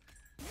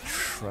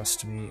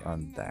 Trust me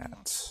on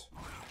that.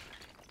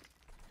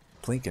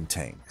 Plink and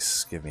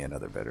Tanks, give me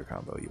another better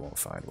combo. You won't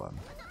find one.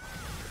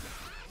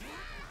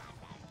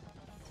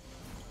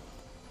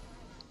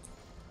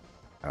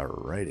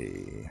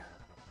 Alrighty.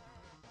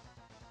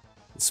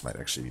 This might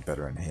actually be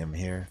better on him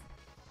here.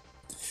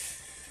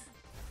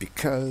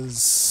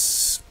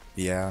 Because,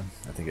 yeah,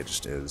 I think it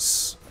just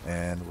is.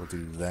 And we'll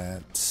do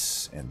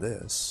that and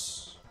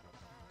this.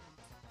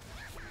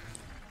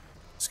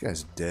 This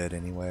guy's dead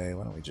anyway.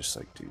 Why don't we just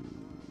like do...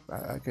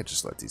 I could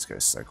just let these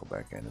guys cycle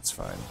back in. It's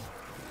fine.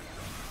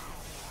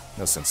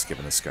 No sense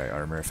giving this guy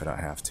armor if I don't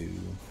have to.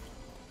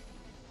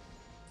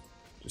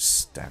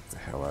 Just stack the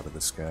hell out of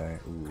this guy.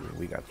 Ooh,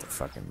 we got the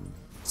fucking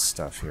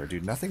stuff here.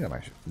 Dude, nothing on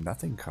my...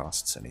 Nothing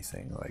costs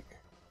anything. Like...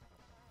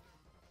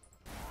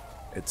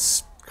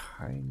 It's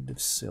kind of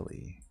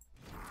silly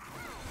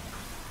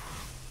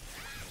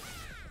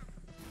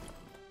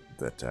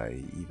that I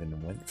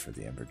even went for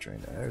the Ember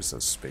Drain. There's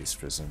those Space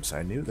Prisms.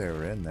 I knew they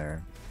were in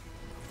there.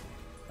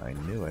 I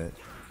knew it.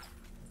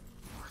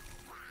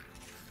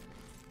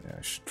 Yeah,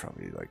 I should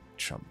probably like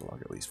chump block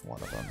at least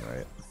one of them,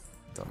 right?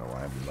 Don't know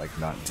why I'm like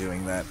not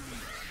doing that.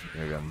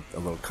 Maybe I'm a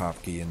little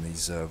cocky in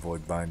these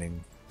Void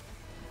Binding.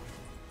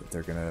 But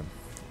they're gonna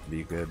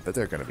be good. But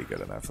they're gonna be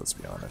good enough, let's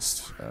be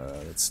honest.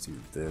 Let's do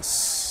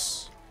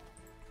this.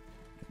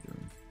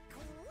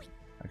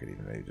 I could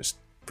even maybe just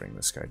bring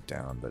this guy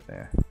down, but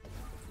eh.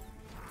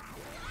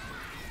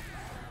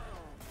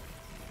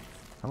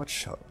 How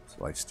much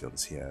lifesteal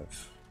does he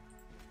have?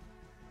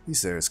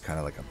 He's there as kind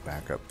of like a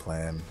backup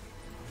plan.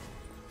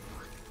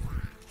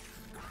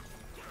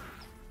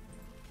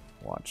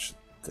 Watch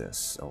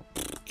this. Oh,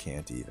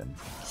 can't even.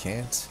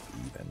 Can't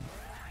even.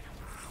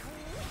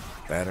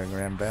 Battering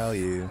ram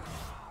value.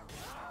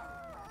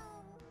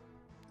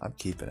 I'm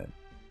keeping it.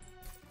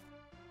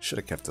 Should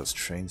have kept those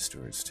train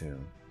stewards too.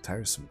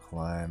 Tiresome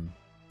climb.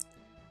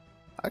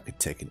 I could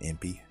take an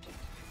impy.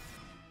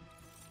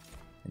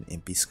 An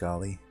impy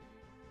Scully.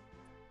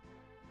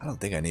 I don't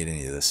think I need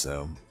any of this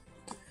though.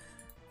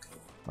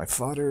 My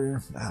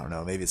fodder, I don't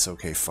know, maybe it's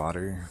okay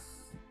fodder.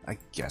 I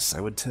guess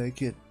I would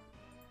take it.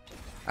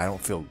 I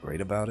don't feel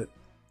great about it.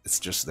 It's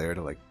just there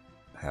to like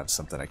have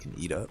something I can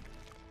eat up.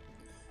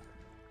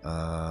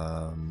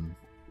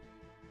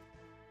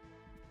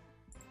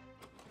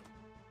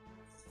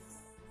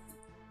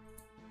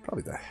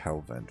 Probably the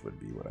HELLVENT would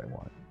be what I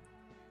want.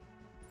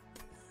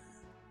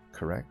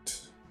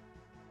 Correct?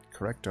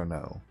 Correct or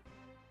no?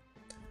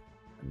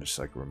 And just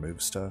like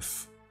remove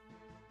stuff.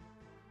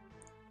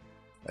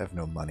 I have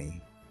no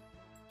money.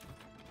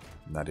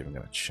 I'm not even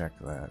gonna check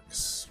that,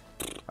 'cause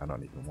I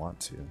don't even want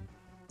to.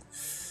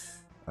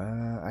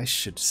 I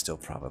should still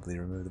probably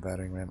remove the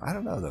battering ram. I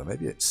don't know though,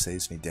 maybe it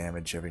saves me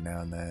damage every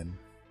now and then.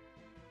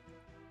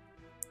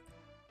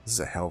 This is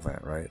a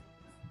HELLVENT, right?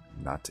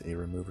 Not a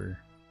remover.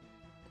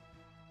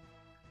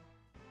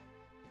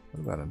 What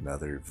about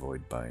another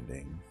void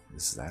binding?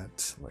 Is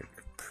that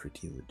like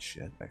pretty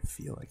legit? I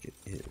feel like it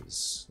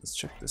is. Let's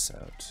check this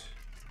out.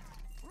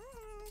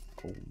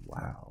 Oh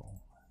wow.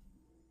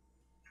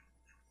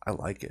 I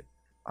like it.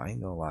 I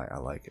ain't gonna lie, I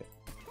like it.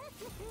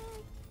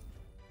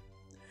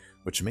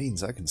 Which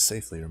means I can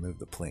safely remove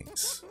the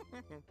plinks.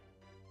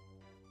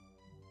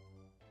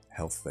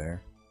 Health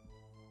there.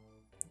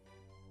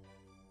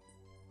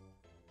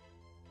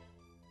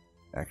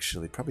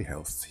 Actually, probably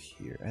health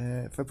here.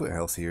 If I put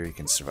health here, you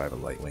can survive a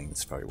light wing.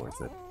 It's probably worth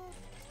it.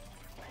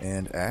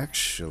 And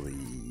actually,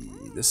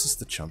 this is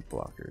the chump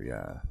blocker.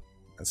 Yeah,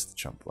 that's the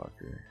chump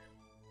blocker.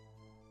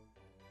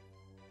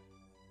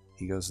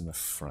 He goes in the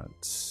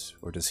front.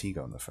 Or does he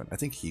go in the front? I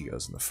think he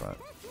goes in the front.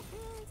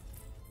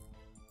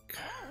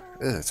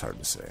 It's hard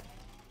to say.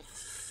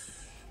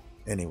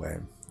 Anyway,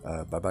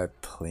 bye-bye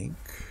Plink.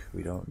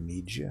 We don't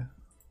need you.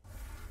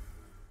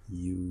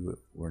 You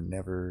were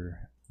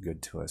never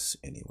good to us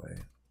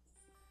anyway.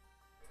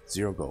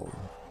 0 gold.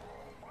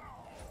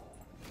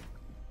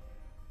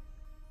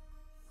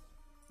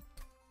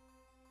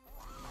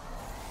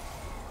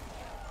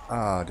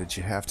 Ah, did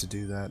you have to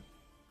do that?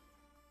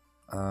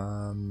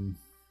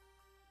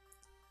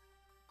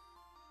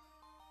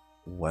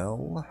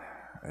 Well,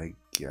 I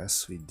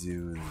guess we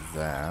do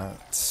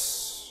that.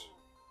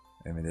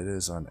 I mean, it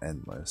is on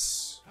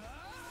endless.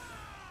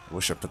 I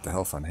wish I put the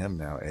health on him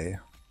now, eh?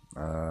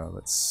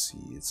 Let's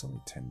see, it's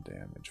only 10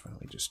 damage. Why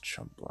don't we just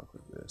chump block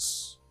with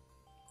this?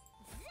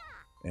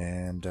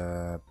 And,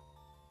 yeah,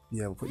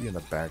 we'll put you in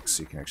the back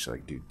so you can actually,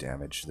 like, do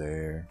damage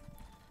there.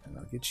 And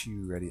I'll get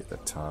you ready at the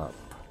top.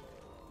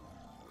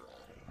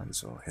 Might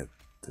as well hit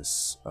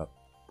this up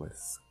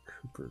with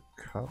Cooper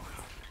Cup.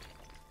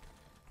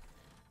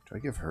 Do I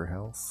give her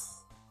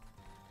health?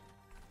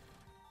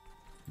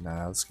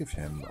 Nah, let's give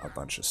him a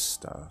bunch of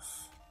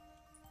stuff.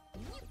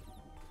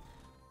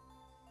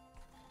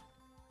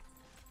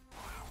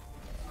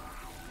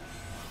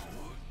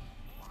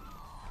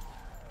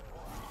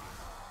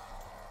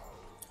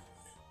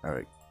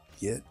 Alright,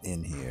 get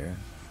in here.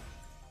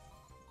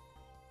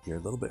 You're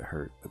a little bit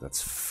hurt, but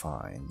that's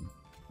fine.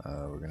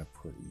 We're gonna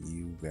put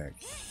you back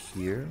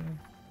here.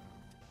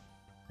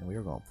 And we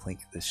are gonna plink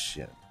this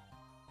shit.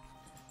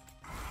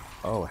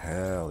 Oh,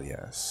 hell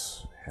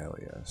yes. Hell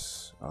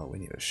yes. Oh, we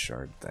need a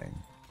shard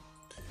thing.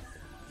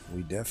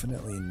 We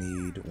definitely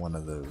need one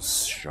of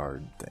those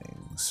shard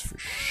things for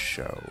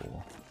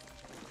show.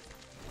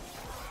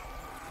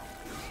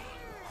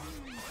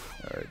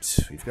 Alright,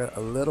 we've got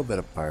a little bit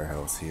of fire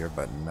health here,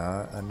 but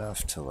not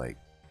enough to, like,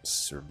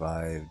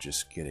 survive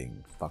just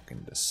getting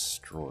fucking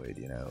destroyed,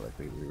 you know? Like,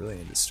 we really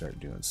need to start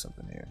doing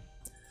something here.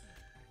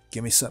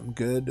 Give me something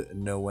good.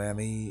 No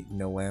whammy.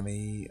 No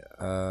whammy.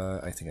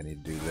 I think I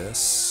need to do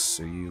this.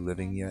 Are you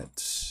living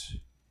yet?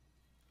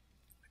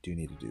 I do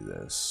need to do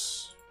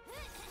this.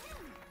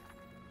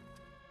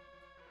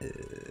 Okay.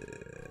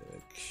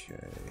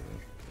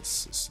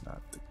 This is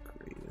not the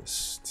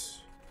greatest.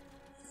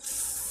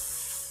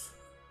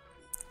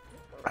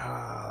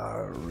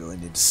 Really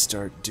need to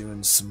start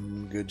doing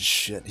some good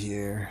shit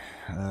here.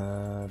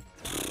 Okay,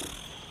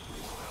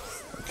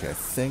 I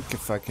think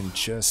if I can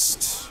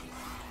just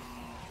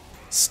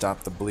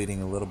stop the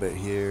bleeding a little bit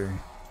here.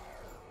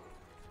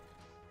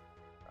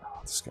 Oh,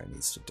 this guy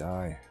needs to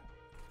die.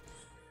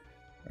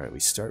 Alright, we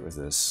start with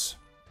this.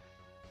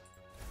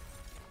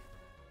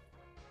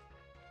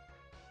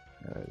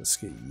 Alright, let's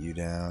get you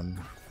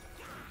down.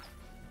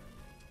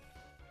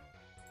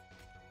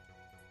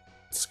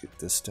 Let's get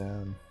this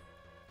down.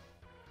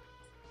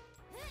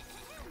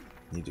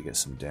 Need to get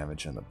some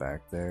damage on the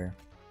back there.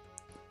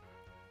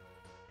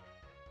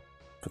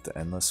 Put the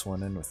endless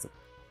one in with the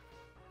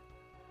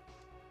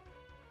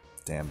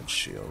damage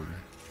shield.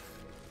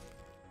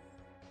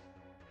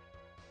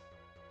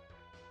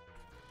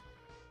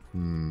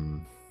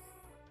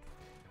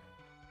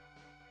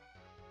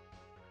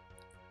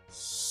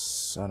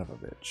 Son of a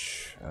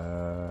bitch.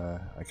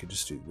 I could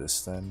just do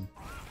this then.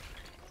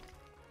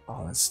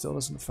 Oh, that still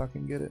doesn't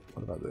fucking get it.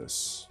 What about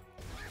this?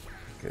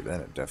 Okay,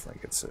 then it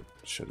definitely gets it.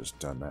 Should have just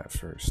done that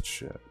first.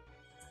 Shit.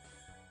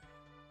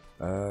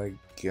 I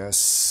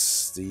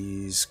guess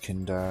these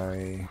can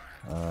die.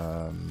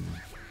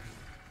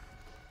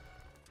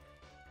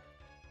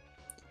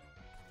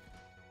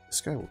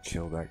 This guy will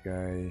kill that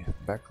guy.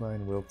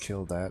 Backline will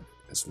kill that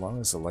as long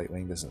as the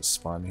Lightwing doesn't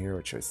spawn here,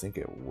 which I think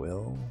it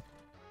will.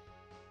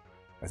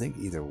 I think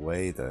either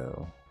way,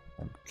 though,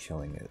 I'm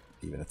killing it,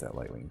 even if that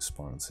Lightwing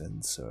spawns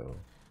in, so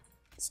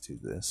let's do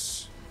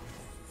this.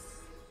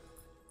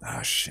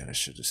 Ah, shit, I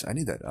should just... I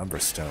need that Umbra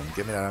Stone.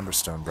 Give me that Umbra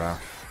Stone, bro.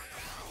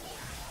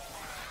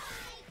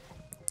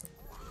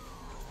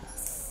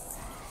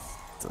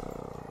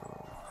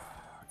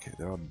 Okay,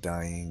 they're all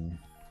dying.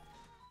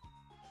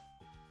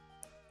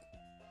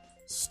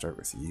 Start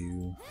with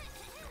you.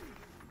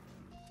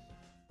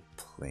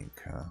 Plink,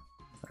 huh?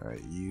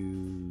 Alright,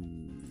 you...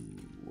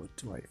 What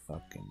do I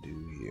fucking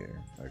do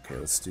here? Okay,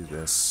 let's do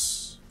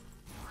this.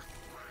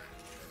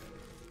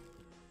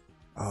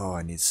 Oh,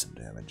 I need some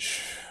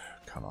damage.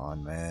 Come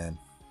on, man.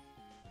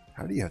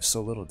 How do you have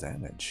so little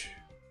damage?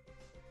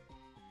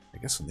 I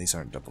guess when these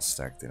aren't double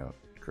stacked, they don't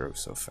grow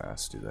so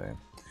fast, do they?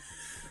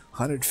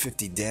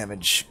 150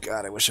 damage.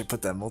 God, I wish I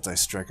put that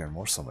multi-strike on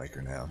Morsel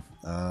Maker now.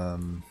 I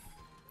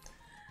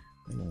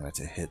think I'm going to have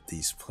to hit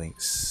these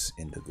plinks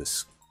into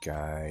this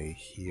guy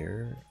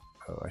here.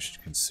 Oh, I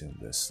should consume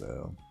this,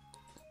 though.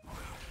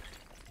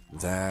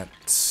 That...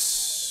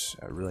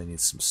 I really need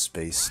some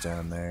space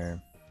down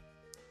there.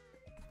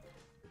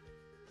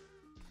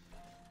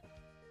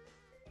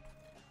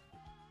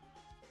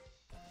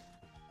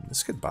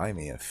 This could buy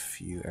me a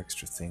few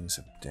extra things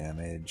of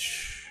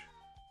damage.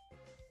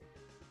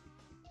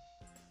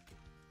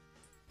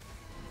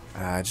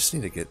 I just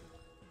need to get...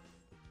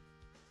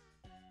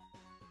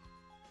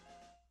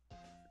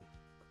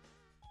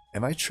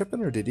 Am I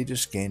tripping, or did he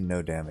just gain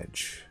no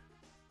damage?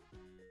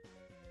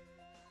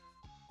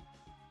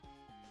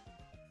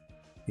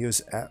 He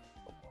was at...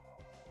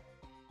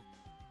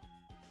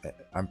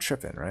 I'm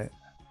tripping, right?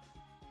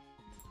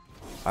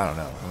 I don't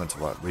know. I meant to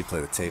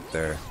replay the tape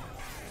there.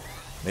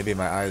 Maybe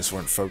my eyes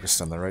weren't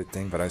focused on the right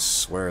thing, but I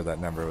swear that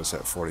number was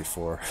at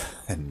 44.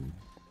 And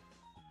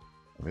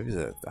maybe it's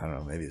at, I don't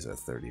know, maybe it's at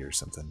 30 or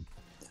something.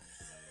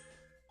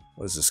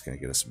 What is this going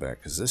to get us back?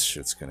 Because this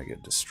shit's going to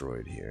get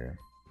destroyed here.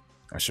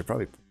 I should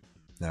probably...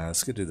 Nah,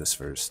 let's go do this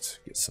first.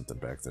 Get something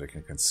back that I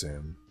can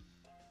consume.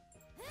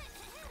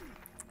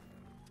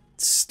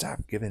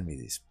 Stop giving me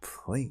these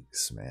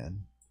plinks,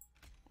 man.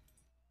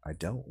 I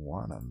don't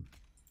want them.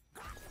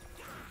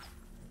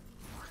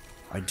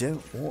 I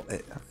don't want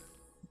it.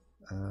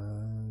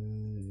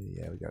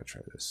 Yeah, we gotta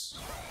try this.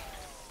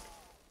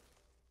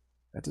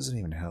 That doesn't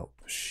even help.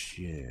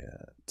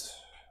 Shit.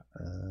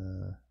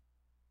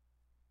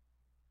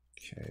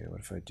 Okay, what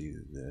if I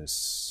do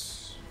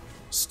this?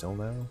 Still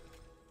no?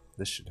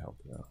 This should help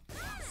though.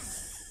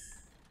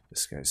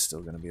 This guy's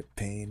still gonna be a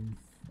pain.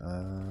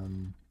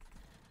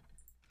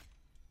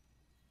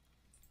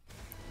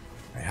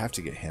 I have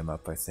to get him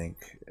up, I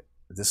think.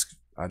 This,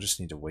 I just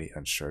need to wait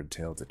on Shard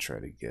Tail to try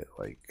to get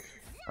like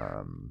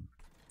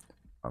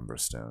Umbra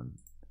Stone.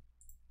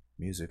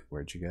 Music,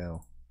 where'd you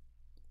go?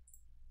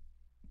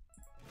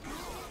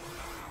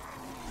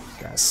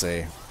 Gotta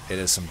say, it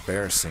is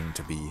embarrassing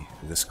to be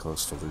this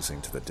close to losing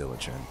to the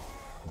Diligent,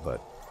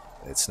 but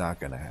it's not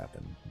gonna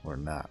happen. We're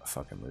not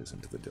fucking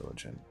losing to the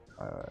Diligent.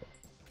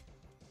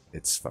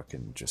 It's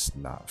fucking just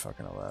not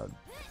fucking allowed.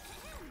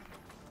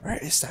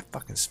 Alright, it's that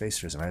fucking Space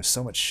Prism. I have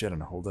so much shit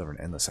on Holdover and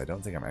Endless, I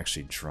don't think I'm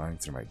actually drawing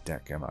through my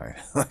deck, am I?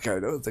 Like, I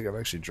don't think I'm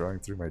actually drawing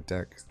through my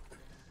deck.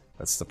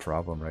 That's the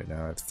problem right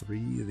now. I have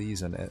 3 of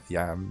these, and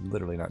yeah, I'm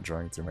literally not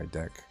drawing through my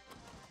deck.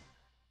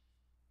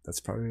 That's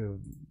probably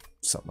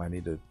something I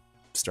need to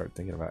start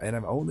thinking about. And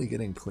I'm only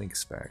getting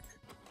Plinks back.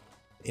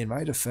 In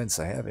my defense,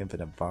 I have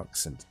Infinite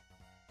Box and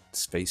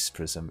Space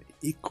Prism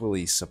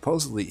equally,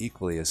 supposedly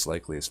equally as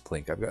likely as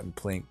Plink. I've gotten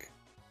Plink,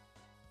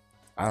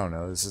 I don't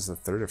know, this is the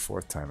 3rd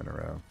or 4th time in a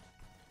row.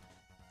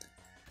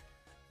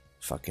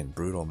 Fucking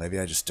brutal. Maybe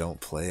I just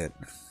don't play it.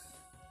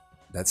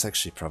 That's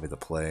actually probably the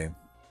play.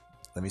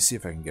 Let me see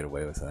if I can get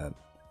away with that.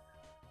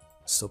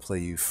 Still play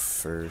you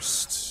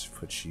first,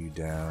 put you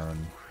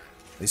down.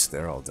 At least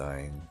they're all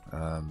dying.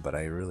 But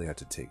I really have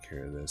to take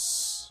care of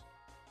this.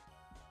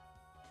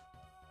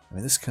 I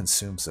mean, this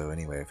consumes though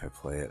anyway if I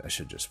play it. I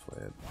should just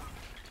play it.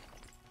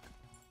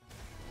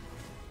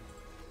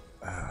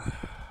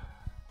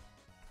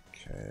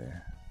 Okay.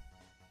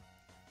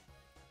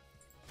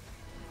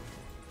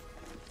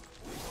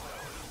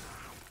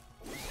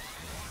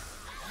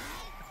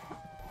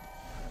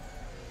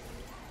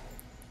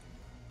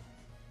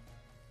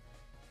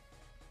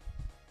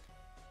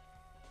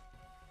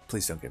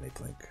 Please don't get me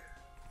Blink.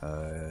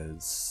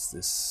 Is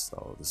this...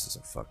 Oh, this is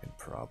a fucking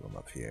problem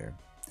up here.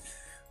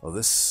 Well,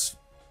 this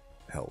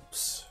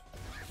helps.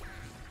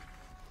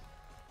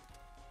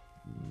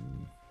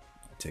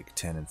 I take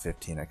 10 and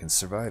 15. I can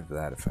survive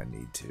that if I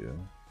need to.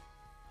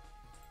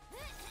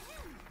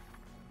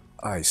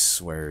 I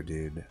swear,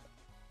 dude.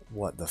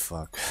 What the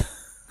fuck?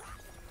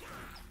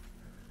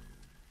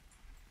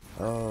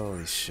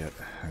 Holy shit.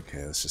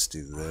 Okay, let's just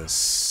do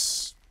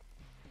this.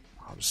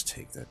 I'll just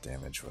take that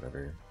damage,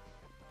 whatever.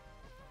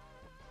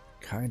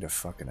 Kind of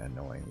fucking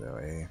annoying though,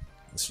 eh?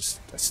 Let's just...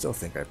 I still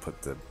think I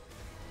put the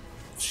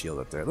shield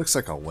up there. It looks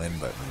like I'll win,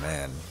 but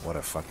man, what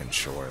a fucking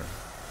chore.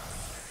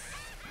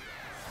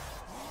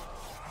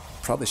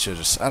 Probably should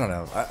just... I don't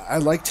know. I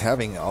liked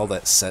having all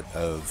that set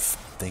of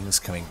things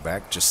coming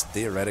back. Just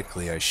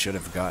theoretically, I should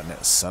have gotten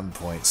at some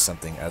point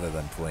something other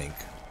than Blink.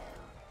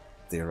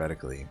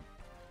 Theoretically.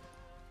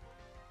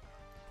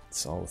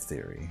 It's all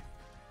theory.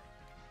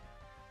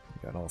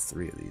 We got all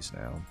 3 of these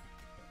now.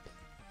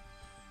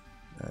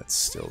 Let's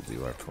still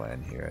do our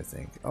plan here, I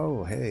think.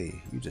 Oh,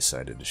 hey, you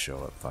decided to show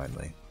up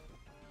finally.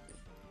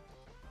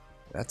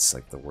 That's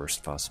like the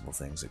worst possible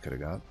things I could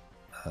have got.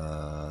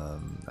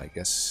 I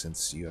guess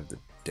since you have the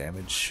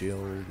damage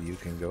shield, you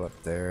can go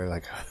up there.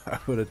 Like, I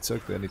would have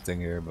took anything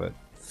here, but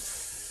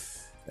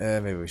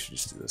maybe we should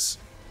just do this.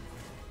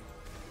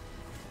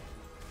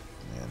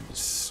 And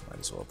just might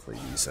as well play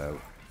these out.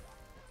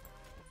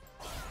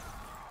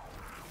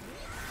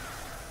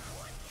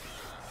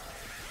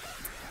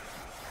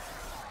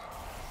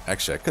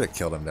 Actually, I could have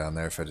killed him down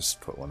there if I just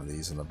put one of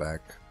these in the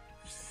back.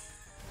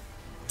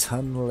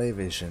 Tunley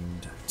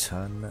visioned.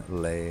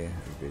 Tunley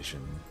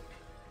vision.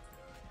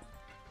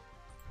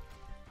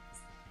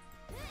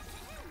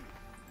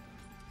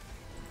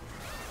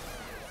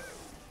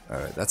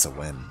 Alright, that's a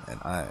win, and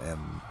I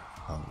am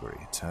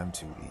hungry. Time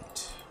to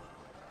eat.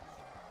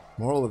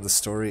 Moral of the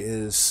story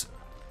is,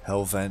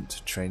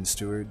 HELLVENT, Train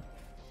Steward.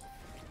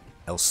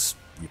 Else,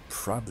 you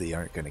probably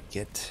aren't going to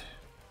get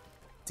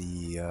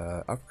the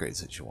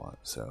upgrades that you want,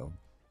 so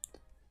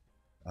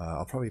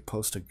I'll probably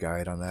post a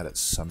guide on that at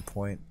some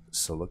point,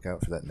 so look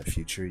out for that in the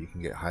future. You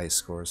can get high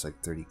scores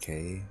like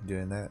 30k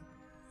doing that,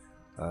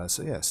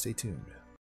 so yeah, stay tuned.